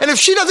hour, and if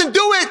she doesn't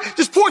do it,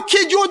 this poor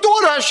kid, your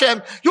daughter,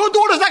 Hashem, your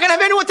daughter's not going to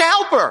have anyone to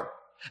help her.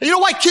 And you know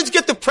why kids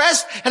get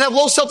depressed and have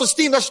low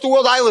self-esteem? That's the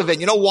world I live in.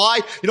 You know why?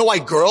 You know why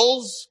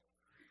girls?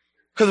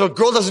 Because if a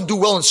girl doesn't do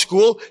well in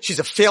school, she's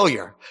a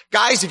failure.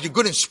 Guys, if you're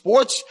good in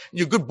sports,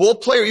 you're a good ball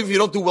player, even if you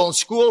don't do well in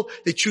school,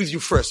 they choose you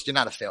first. You're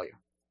not a failure.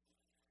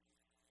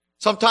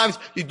 Sometimes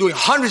you're doing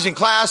hundreds in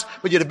class,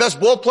 but you're the best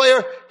ball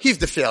player. He's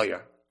the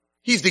failure.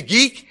 He's the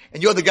geek,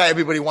 and you're the guy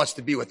everybody wants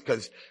to be with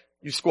because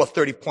you score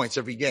 30 points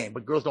every game.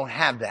 But girls don't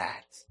have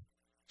that.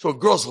 So a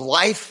girl's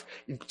life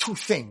in two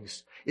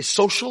things is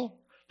social.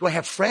 Do I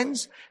have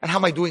friends? And how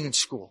am I doing in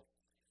school?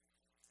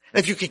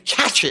 And if you can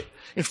catch it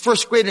in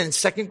first grade and in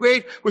second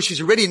grade, where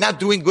she's already not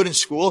doing good in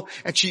school,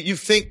 and you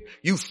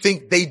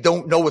think they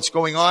don't know what's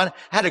going on.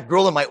 I had a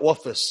girl in my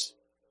office.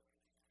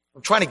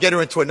 I'm trying to get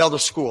her into another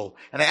school.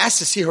 And I asked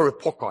to see her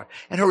report card.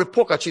 And her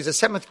report card, she's a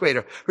 7th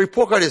grader. Her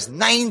report card is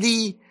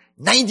 90,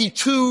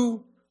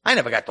 92. I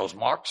never got those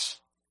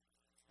marks.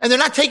 And they're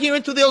not taking her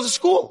into the other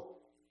school.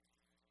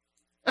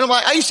 And I'm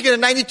like, I used to get a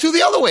 92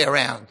 the other way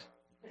around.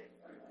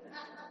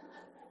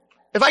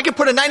 If I could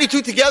put a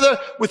 92 together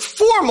with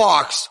 4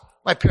 marks,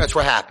 my parents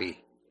were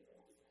happy.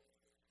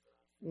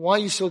 Why are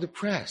you so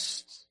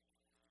depressed?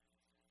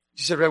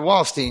 She said, Red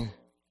Wallstein,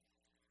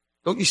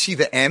 don't you see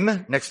the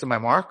M next to my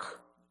mark?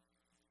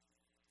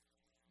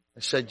 I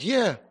said,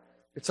 yeah,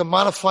 it's a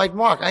modified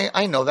mark.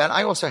 I know that.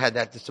 I also had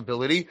that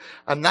disability.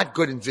 I'm not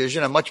good in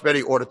vision. I'm much better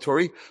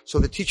auditory. So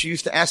the teacher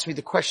used to ask me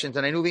the questions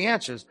and I knew the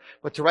answers,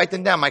 but to write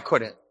them down, I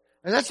couldn't.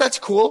 And that's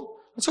cool.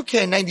 That's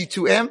okay.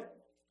 92M.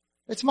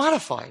 It's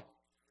modified.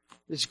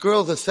 This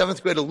girl, the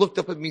 7th grader, looked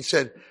up at me and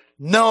said,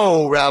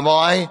 no,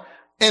 Rabbi,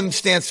 M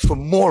stands for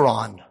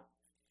moron.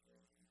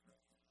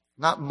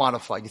 Not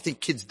modified. You think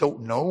kids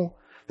don't know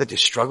that they're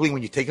struggling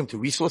when you take them to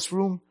resource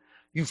room?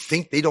 You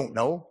think they don't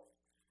know?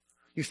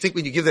 You think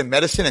when you give them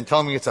medicine and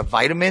tell them it's a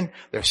vitamin,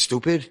 they're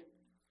stupid?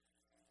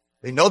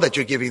 They know that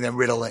you're giving them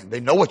Ritalin.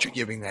 They know what you're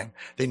giving them.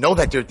 They know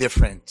that they're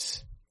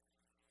different.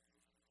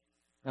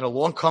 And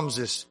along comes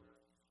this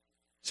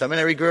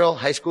seminary girl,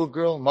 high school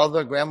girl,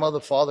 mother, grandmother,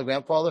 father,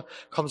 grandfather,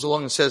 comes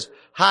along and says,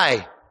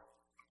 hi,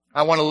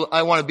 I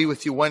want to be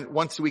with you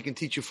once a week and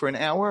teach you for an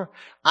hour.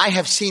 I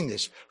have seen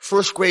this.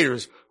 First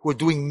graders who are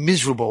doing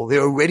miserable.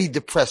 They're already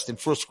depressed in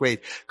first grade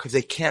because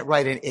they can't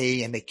write an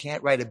A and they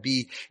can't write a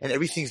B and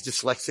everything's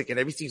dyslexic and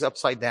everything's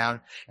upside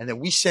down. And then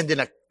we send in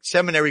a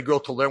seminary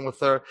girl to learn with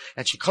her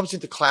and she comes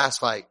into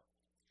class like,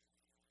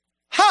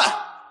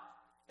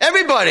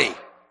 everybody,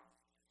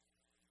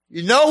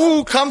 you know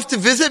who comes to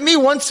visit me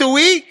once a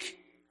week?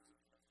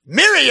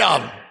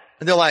 Miriam.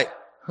 And they're like,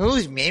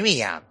 who's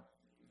Miriam?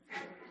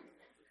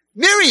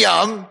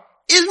 Miriam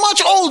is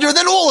much older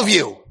than all of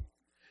you.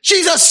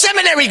 She's a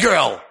seminary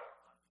girl.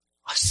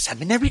 A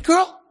seminary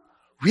girl?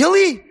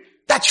 Really?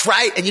 That's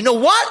right. And you know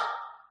what?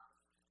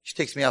 She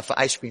takes me out for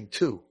ice cream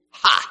too.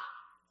 Ha!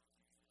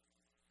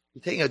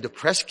 You're taking a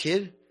depressed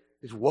kid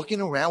who's walking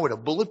around with a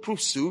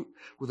bulletproof suit,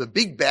 with a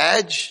big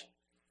badge.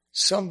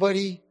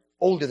 Somebody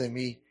older than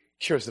me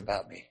cares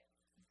about me.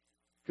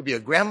 It could be a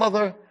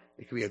grandmother.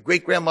 It could be a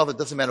great-grandmother. It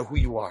doesn't matter who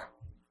you are.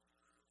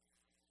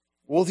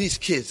 All these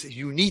kids,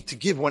 you need to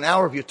give 1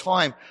 hour of your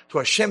time to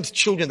Hashem's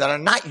children that are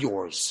not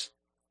yours.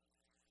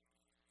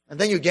 And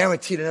then you're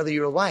guaranteed another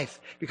year of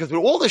life. Because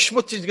with all the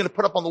schmutz he's going to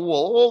put up on the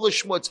wall, all the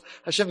schmutz,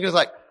 Hashem's going to be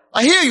like,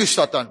 I hear you,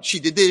 Satan. She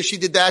did this, she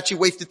did that, she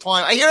wasted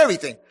time. I hear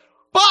everything.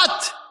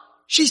 But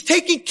she's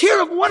taking care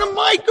of one of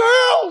my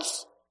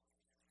girls.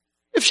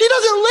 If she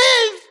doesn't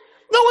live,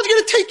 no one's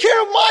going to take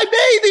care of my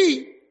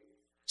baby.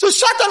 So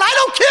Satan, I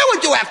don't care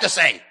what you have to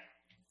say.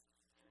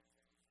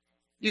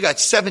 You got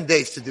 7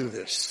 days to do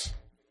this.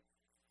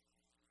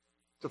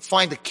 To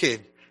find a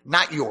kid,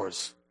 not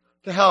yours,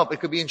 to help. It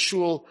could be in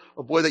shul,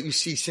 a boy that you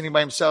see sitting by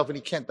himself and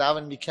he can't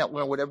daven and he can't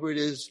learn, whatever it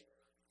is.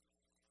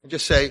 And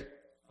just say,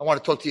 I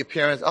want to talk to your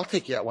parents. I'll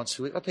take you out once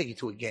a week. I'll take you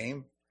to a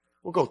game.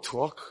 We'll go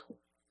talk.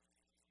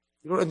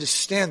 You don't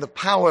understand the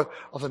power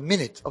of a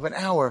minute, of an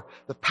hour,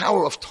 the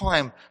power of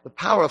time,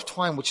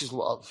 which is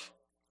love.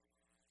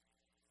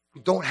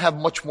 We don't have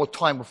much more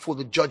time before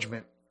the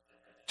judgment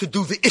to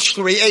do the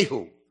Ishrei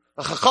Ehu.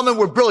 The Chachamim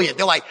were brilliant.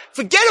 They're like,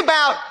 forget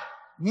about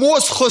more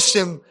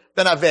chusim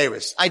than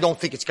Averis. I don't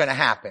think it's going to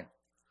happen.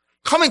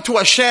 Coming to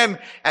Hashem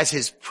as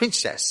his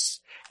princess,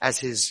 as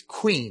his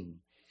queen,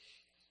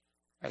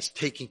 as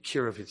taking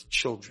care of his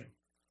children.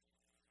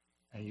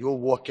 And you'll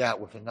walk out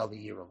with another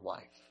year of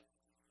life.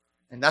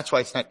 And that's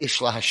why it's not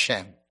Ishla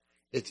Hashem.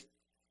 It's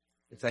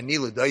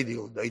Anila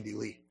Daidi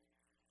Li.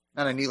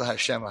 Not Anila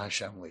Hashem or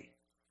Hashem Li.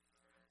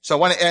 So I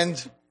want to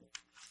end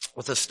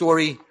with a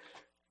story,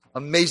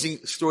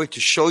 amazing story to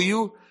show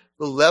you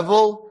the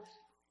level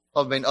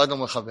of Ben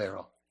Adam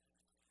L'Chavero.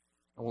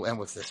 And we'll end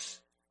with this.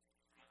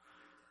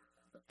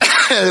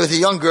 There was a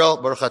young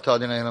girl, Baruch Atah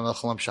Adonai Eloheinu melech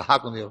haolam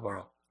shahakol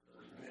li'avaro.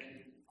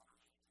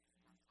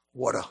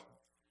 Water.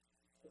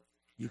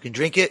 You can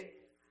drink it.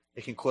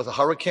 It can cause a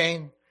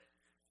hurricane.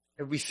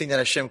 Everything that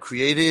Hashem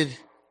created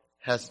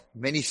has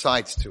many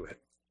sides to it.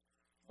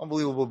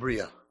 Unbelievable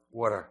bria.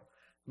 Water.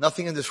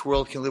 Nothing in this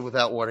world can live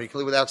without water. You can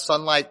live without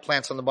sunlight,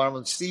 plants on the bottom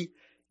of the sea.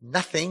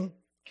 Nothing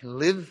can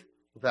live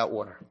without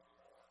water.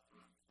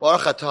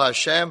 Baruch Atah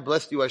Hashem,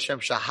 blessed you Hashem,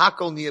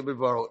 shahakol niya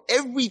b'dvaro.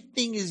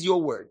 Everything is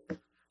your word.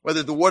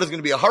 Whether the water is going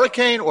to be a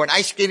hurricane or an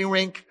ice skating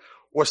rink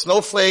or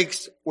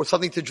snowflakes or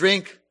something to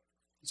drink,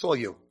 it's all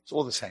you. It's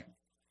all the same.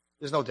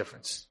 There's no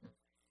difference.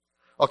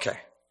 Okay.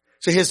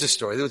 So here's the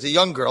story. There was a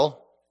young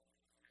girl.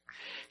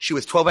 She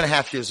was 12 and a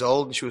half years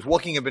old and she was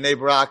walking in Bnei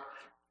Brak.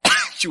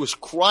 She was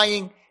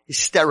crying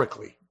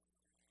hysterically.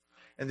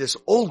 And this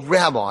old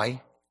rabbi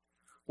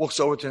walks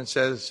over to her and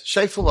says,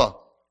 Sheifullah,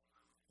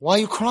 why are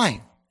you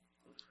crying?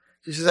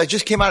 She says, I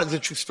just came out of the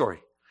true story.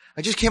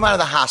 I just came out of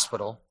the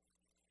hospital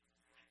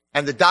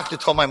and the doctor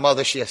told my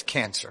mother she has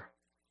cancer.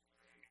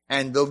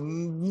 And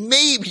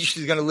maybe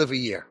she's going to live a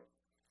year.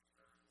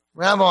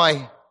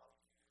 Rabbi,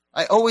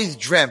 I always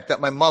dreamt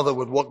that my mother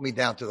would walk me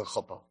down to the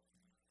chuppah.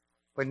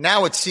 But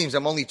now it seems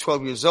I'm only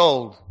 12 years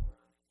old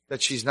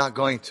that she's not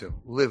going to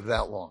live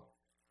that long.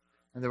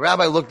 And the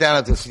rabbi looked down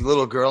at this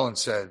little girl and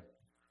said,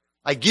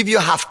 I give you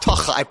a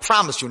haftacha. I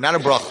promise you, not a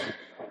bracha.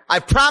 I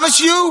promise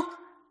you,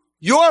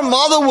 your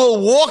mother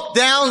will walk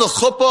down the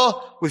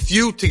chuppah with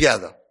you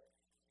together.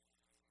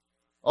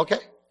 Okay?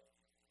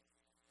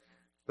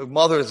 The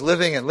mother is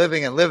living and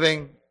living and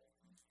living.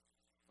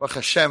 Baruch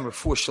Hashem,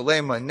 refuah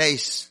shalema,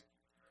 nes.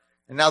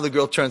 And now the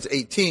girl turns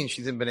 18.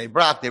 She's in Bnei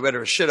Brak. They read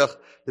her a shidduch,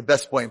 the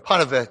best boy in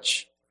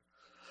Panovich.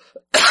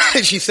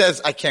 And she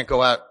says, I can't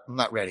go out. I'm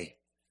not ready.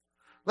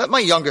 Let my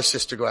younger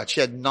sister go out.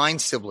 She had 9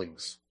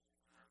 siblings.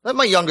 Let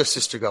my younger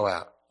sister go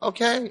out.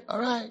 Okay, all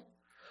right.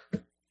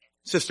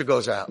 Sister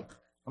goes out.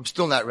 I'm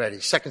still not ready.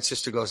 Second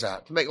sister goes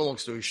out. To make a long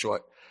story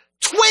short,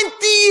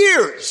 20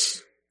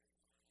 years.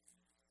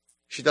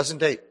 She doesn't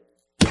date.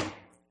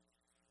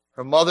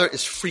 Her mother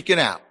is freaking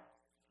out.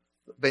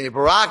 Bnei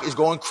Barak is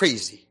going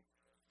crazy.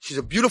 She's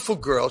a beautiful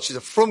girl. She's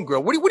a frum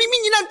girl. What do you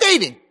mean you're not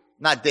dating?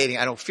 Not dating.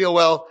 I don't feel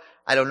well.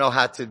 I don't know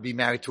how to be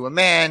married to a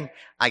man.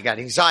 I got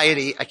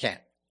anxiety. I can't.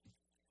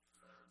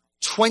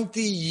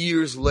 20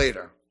 years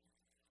later,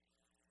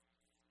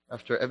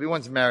 after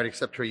everyone's married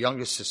except her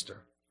youngest sister,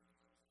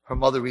 her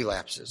mother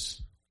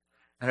relapses.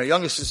 And her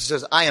youngest sister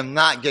says, I am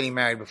not getting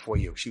married before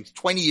you. She was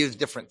 20 years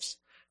difference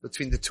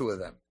between the two of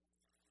them.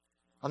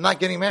 I'm not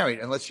getting married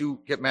unless you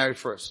get married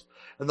first.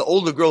 And the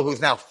older girl,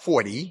 who's now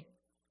 40,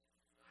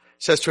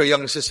 says to her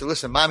younger sister,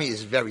 listen, mommy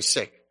is very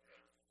sick.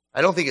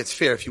 I don't think it's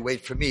fair if you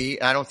wait for me.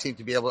 I don't think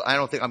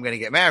I'm going to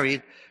get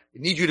married. I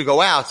need you to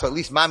go out so at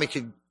least mommy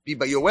could be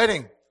by your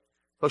wedding.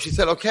 So she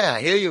said, okay,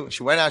 I hear you.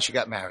 She went out, she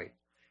got married.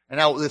 And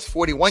now this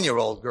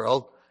 41-year-old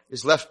girl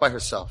is left by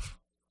herself.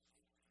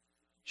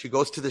 She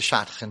goes to the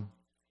shadchan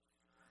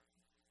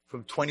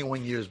from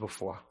 21 years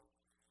before.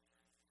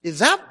 Is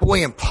that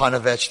boy in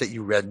Panovich that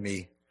you read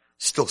me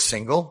still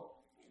single?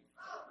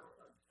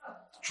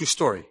 True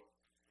story.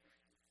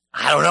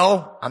 I don't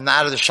know. I'm not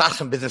out of the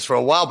shadchan business for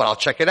a while, but I'll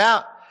check it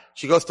out.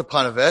 She goes to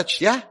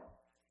Panovich. Yeah.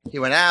 He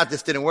went out.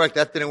 This didn't work.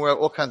 That didn't work.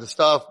 All kinds of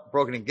stuff.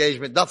 Broken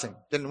engagement. Nothing.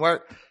 Didn't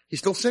work. He's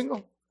still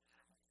single.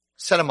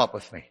 Set him up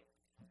with me.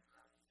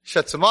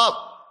 Sets him up.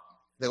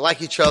 They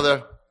like each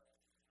other.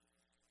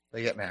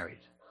 They get married.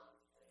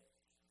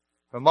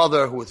 Her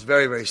mother, who was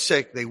very, very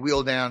sick, they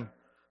wheel down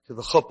to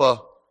the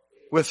chuppah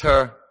with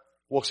her,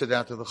 walks her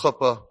down to the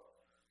chuppah.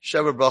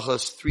 Shever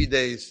brachas, 3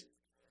 days.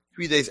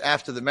 3 days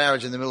after the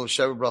marriage, in the middle of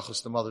Shever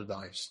brachas, the mother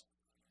dies.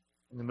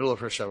 In the middle of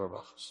her Shever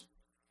brachas.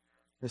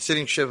 They're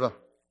sitting Shiva.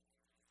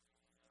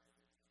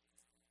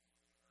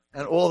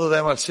 And all of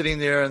them are sitting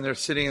there and they're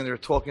sitting and they're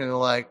talking and they're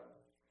like,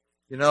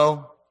 you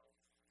know,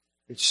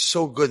 it's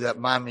so good that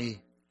mommy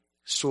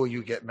saw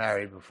you get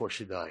married before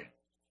she died.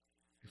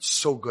 It's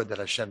so good that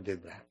Hashem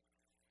did that.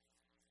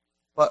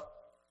 But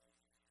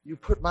you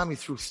put mommy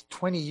through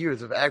 20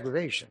 years of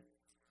aggravation.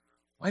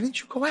 Why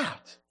didn't you go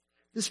out?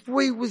 This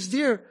boy was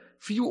there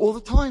for you all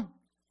the time.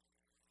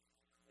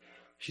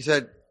 She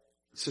said,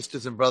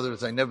 sisters and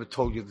brothers, I never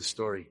told you the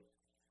story.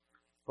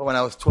 But when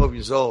I was 12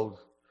 years old,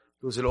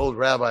 there was an old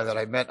rabbi that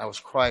I met. I was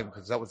crying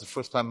because that was the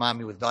first time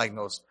mommy was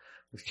diagnosed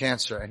with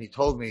cancer. And he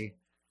told me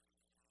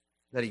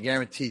that he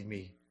guaranteed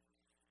me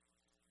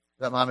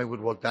that mommy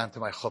would walk down to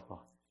my chuppah.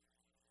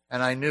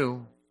 And I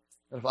knew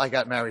that if I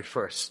got married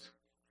first,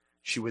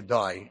 she would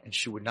die and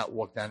she would not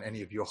walk down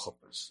any of your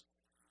chuppahs.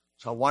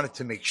 So I wanted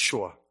to make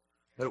sure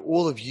that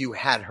all of you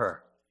had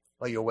her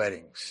by your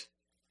weddings.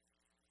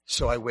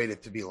 So I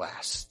waited to be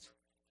last.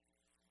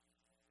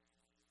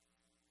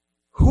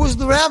 Who was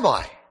the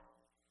rabbi?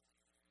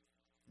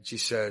 And she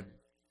said,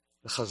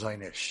 the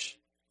Chazon Ish.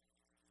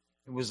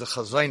 It was the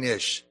Chazon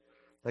Ish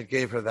that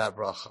gave her that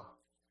bracha.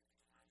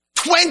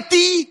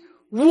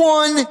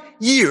 21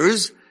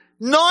 years,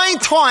 9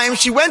 times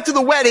she went to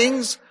the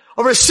weddings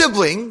of her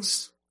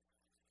siblings.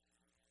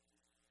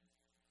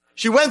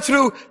 She went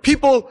through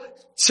people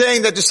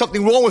saying that there's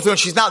something wrong with her and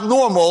she's not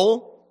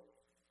normal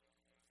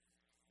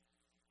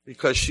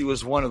because she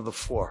was one of the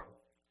 4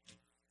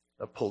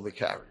 that pulled the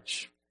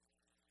carriage.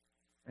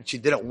 And she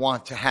didn't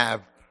want to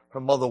have her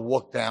mother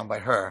walk down by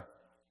her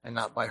and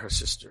not by her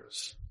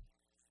sisters.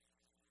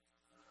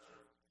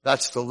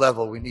 That's the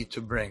level we need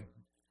to bring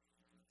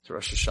to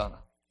Rosh Hashanah.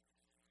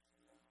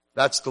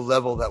 That's the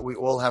level that we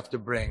all have to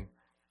bring,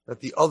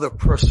 that the other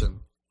person,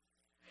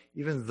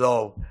 even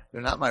though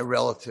they're not my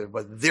relative,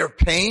 but their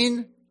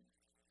pain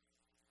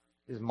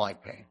is my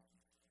pain.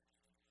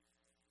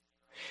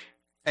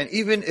 And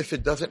even if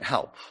it doesn't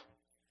help,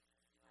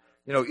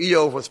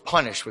 Eov was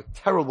punished with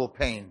terrible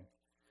pain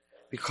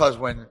because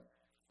when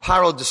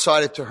Paro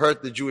decided to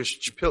hurt the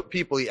Jewish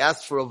people, he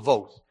asked for a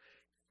vote.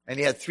 And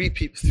he had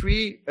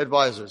 3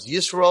 advisors.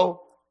 Yisro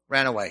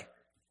ran away.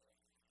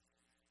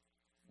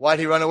 Why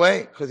did he run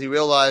away? Because he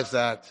realized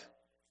that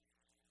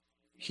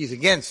he's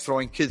against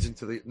throwing kids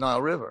into the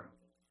Nile River.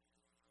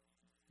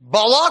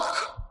 Balak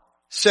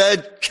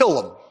said,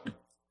 kill him.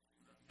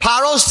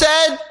 Paro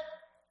said,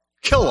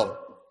 kill him.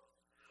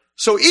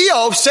 So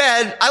Eov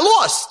said, I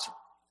lost.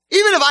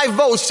 Even if I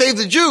vote save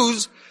the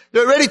Jews,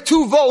 there are already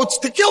 2 votes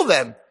to kill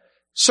them.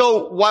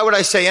 So why would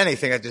I say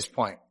anything at this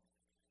point?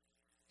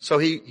 So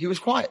he was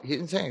quiet. He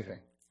didn't say anything.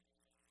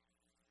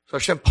 So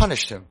Hashem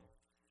punished him.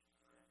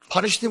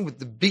 Punished him with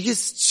the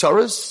biggest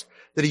tzaras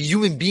that a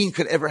human being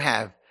could ever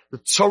have. The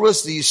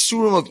tzaras, the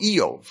Yisurim of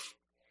Eov.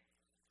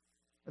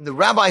 And the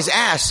rabbis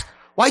asked,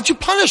 why'd you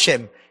punish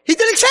him? He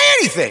didn't say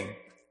anything.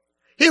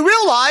 He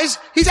realized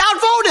he's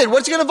outvoted.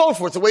 What's he going to vote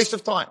for? It's a waste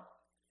of time.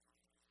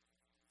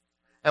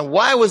 And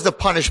why was the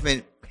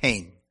punishment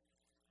pain?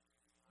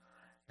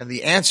 And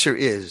the answer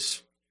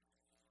is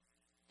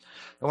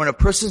that when a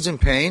person's in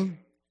pain,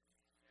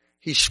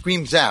 he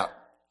screams out.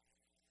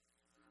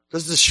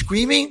 Does the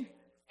screaming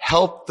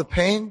help the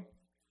pain?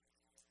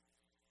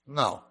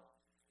 No.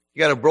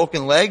 You got a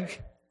broken leg,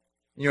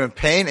 and you're in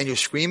pain, and you're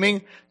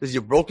screaming. Does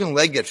your broken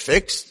leg get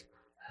fixed?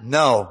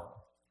 No.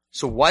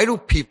 So why do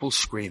people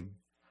scream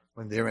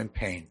when they're in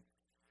pain?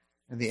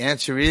 And the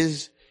answer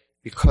is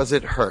because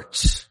it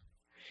hurts.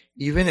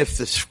 Even if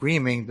the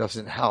screaming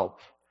doesn't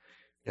help,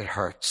 it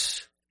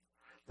hurts.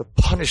 The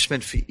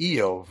punishment for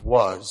Eov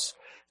was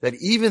that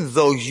even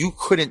though you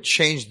couldn't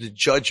change the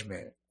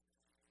judgment,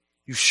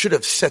 you should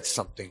have said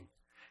something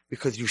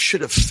because you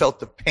should have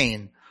felt the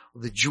pain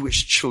of the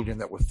Jewish children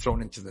that were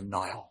thrown into the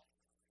Nile.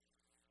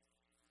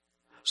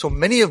 So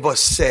many of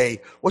us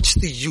say, what's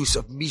the use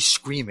of me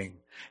screaming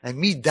and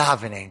me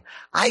davening?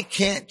 I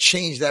can't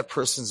change that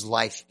person's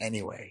life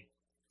anyway.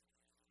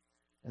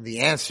 And the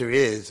answer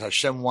is,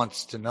 Hashem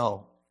wants to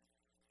know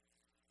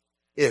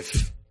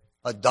if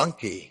a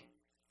donkey,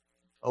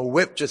 a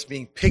whip just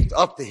being picked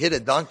up to hit a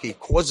donkey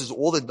causes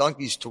all the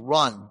donkeys to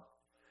run,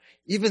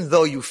 even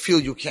though you feel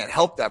you can't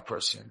help that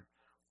person.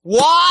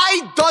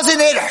 Why doesn't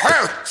it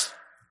hurt?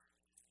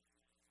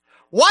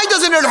 Why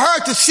doesn't it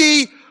hurt to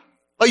see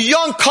a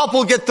young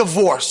couple get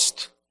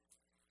divorced?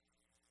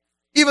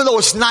 Even though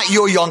it's not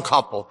your young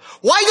couple.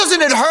 Why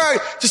doesn't it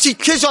hurt to see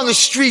kids on the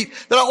street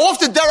that are off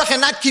the derech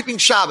and not keeping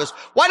Shabbos?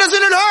 Why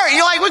doesn't it hurt?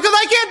 You're like, because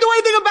I can't do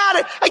anything about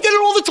it. I get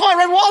it all the time.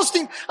 Red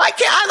Wallstein, I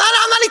can't,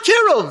 I'm not a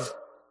Kirov.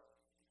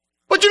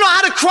 But you know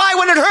how to cry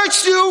when it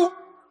hurts you?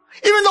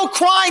 Even though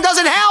crying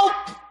doesn't help.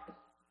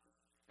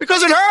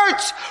 Because it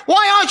hurts.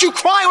 Why aren't you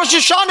crying Rosh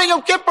Hashanah and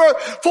Yom Kippur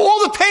for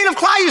all the pain of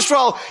Klal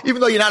Yisrael?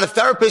 Even though you're not a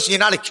therapist and you're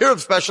not a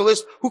Kirov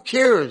specialist, who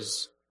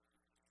cares?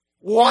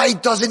 Why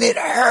doesn't it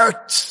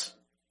hurt?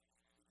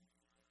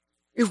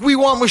 If we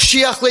want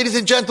Mashiach, ladies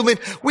and gentlemen,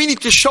 we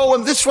need to show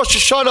him this Rosh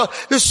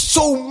Hashanah. There's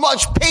so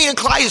much pain in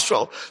Klal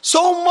Yisrael,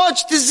 so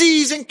much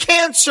disease and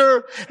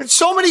cancer, and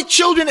so many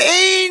children.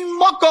 Ein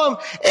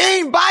makom,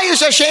 ein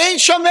bayis, asher ein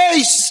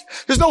shameis.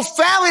 There's no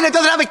family that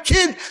doesn't have a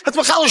kid that's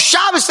Machal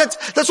Shabbos,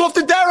 that's off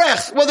the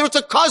derech, whether it's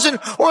a cousin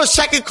or a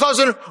second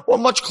cousin or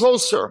much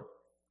closer.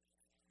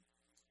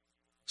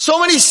 So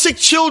many sick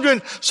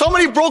children, so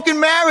many broken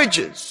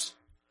marriages,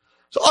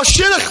 so a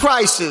shidduch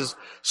crisis,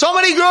 so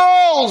many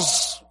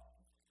girls.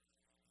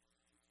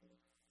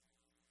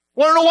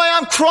 Want to know why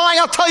I'm crying?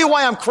 I'll tell you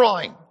why I'm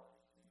crying.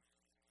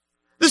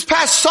 This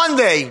past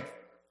Sunday,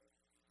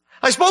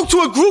 I spoke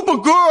to a group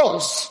of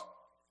girls,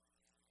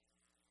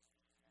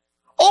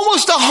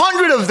 almost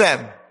 100 of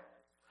them,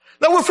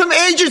 that were from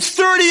ages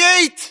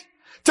 38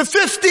 to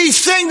 50,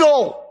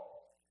 single.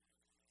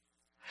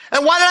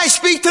 And why did I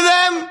speak to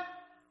them?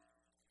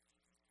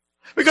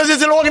 Because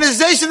it's an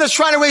organization that's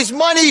trying to raise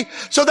money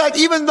so that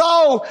even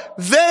though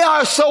they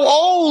are so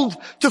old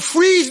to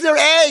freeze their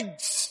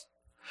eggs,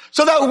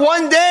 so that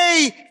one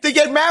day they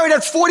get married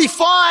at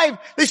 45,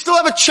 they still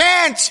have a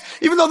chance,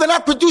 even though they're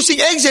not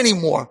producing eggs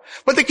anymore.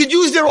 But they could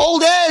use their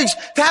old eggs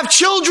to have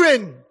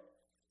children.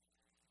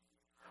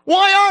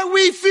 Why aren't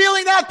we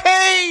feeling that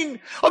pain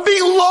of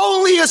being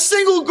lonely, a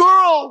single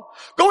girl,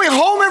 going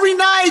home every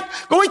night,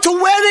 going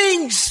to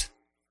weddings,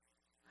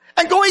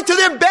 and going to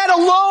their bed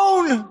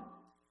alone,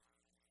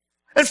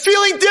 and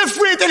feeling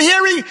different, and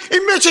hearing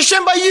Imir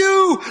Hashem by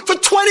you for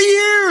 20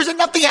 years and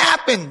nothing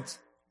happened?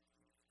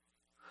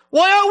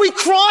 Why aren't we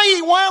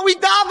crying? Why aren't we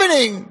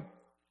davening?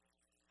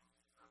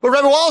 But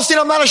Rabbi Wallerstein,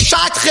 I'm not a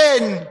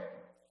shatchen.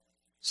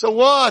 So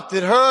what?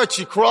 It hurts.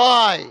 You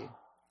cry.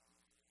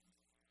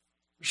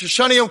 Rosh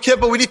Hashanah Yom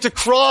Kippur, we need to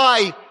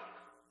cry.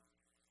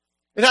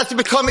 It has to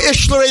become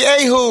Ishlarei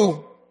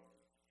Ehu.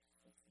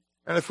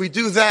 And if we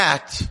do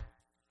that,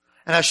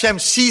 and Hashem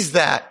sees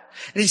that,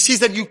 and He sees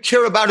that you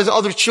care about His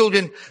other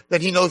children,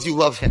 then He knows you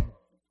love Him.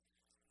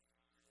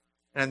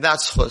 And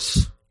that's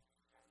chus.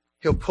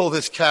 He'll pull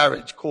this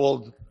carriage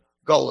called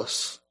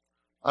Gullus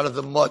out of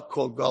the mud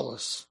called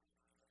Gullus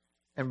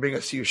and bring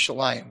us to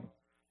Yerushalayim.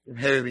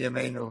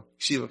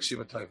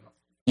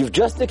 You've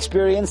just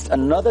experienced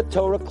another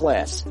Torah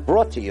class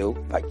brought to you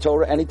by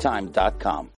TorahAnytime.com.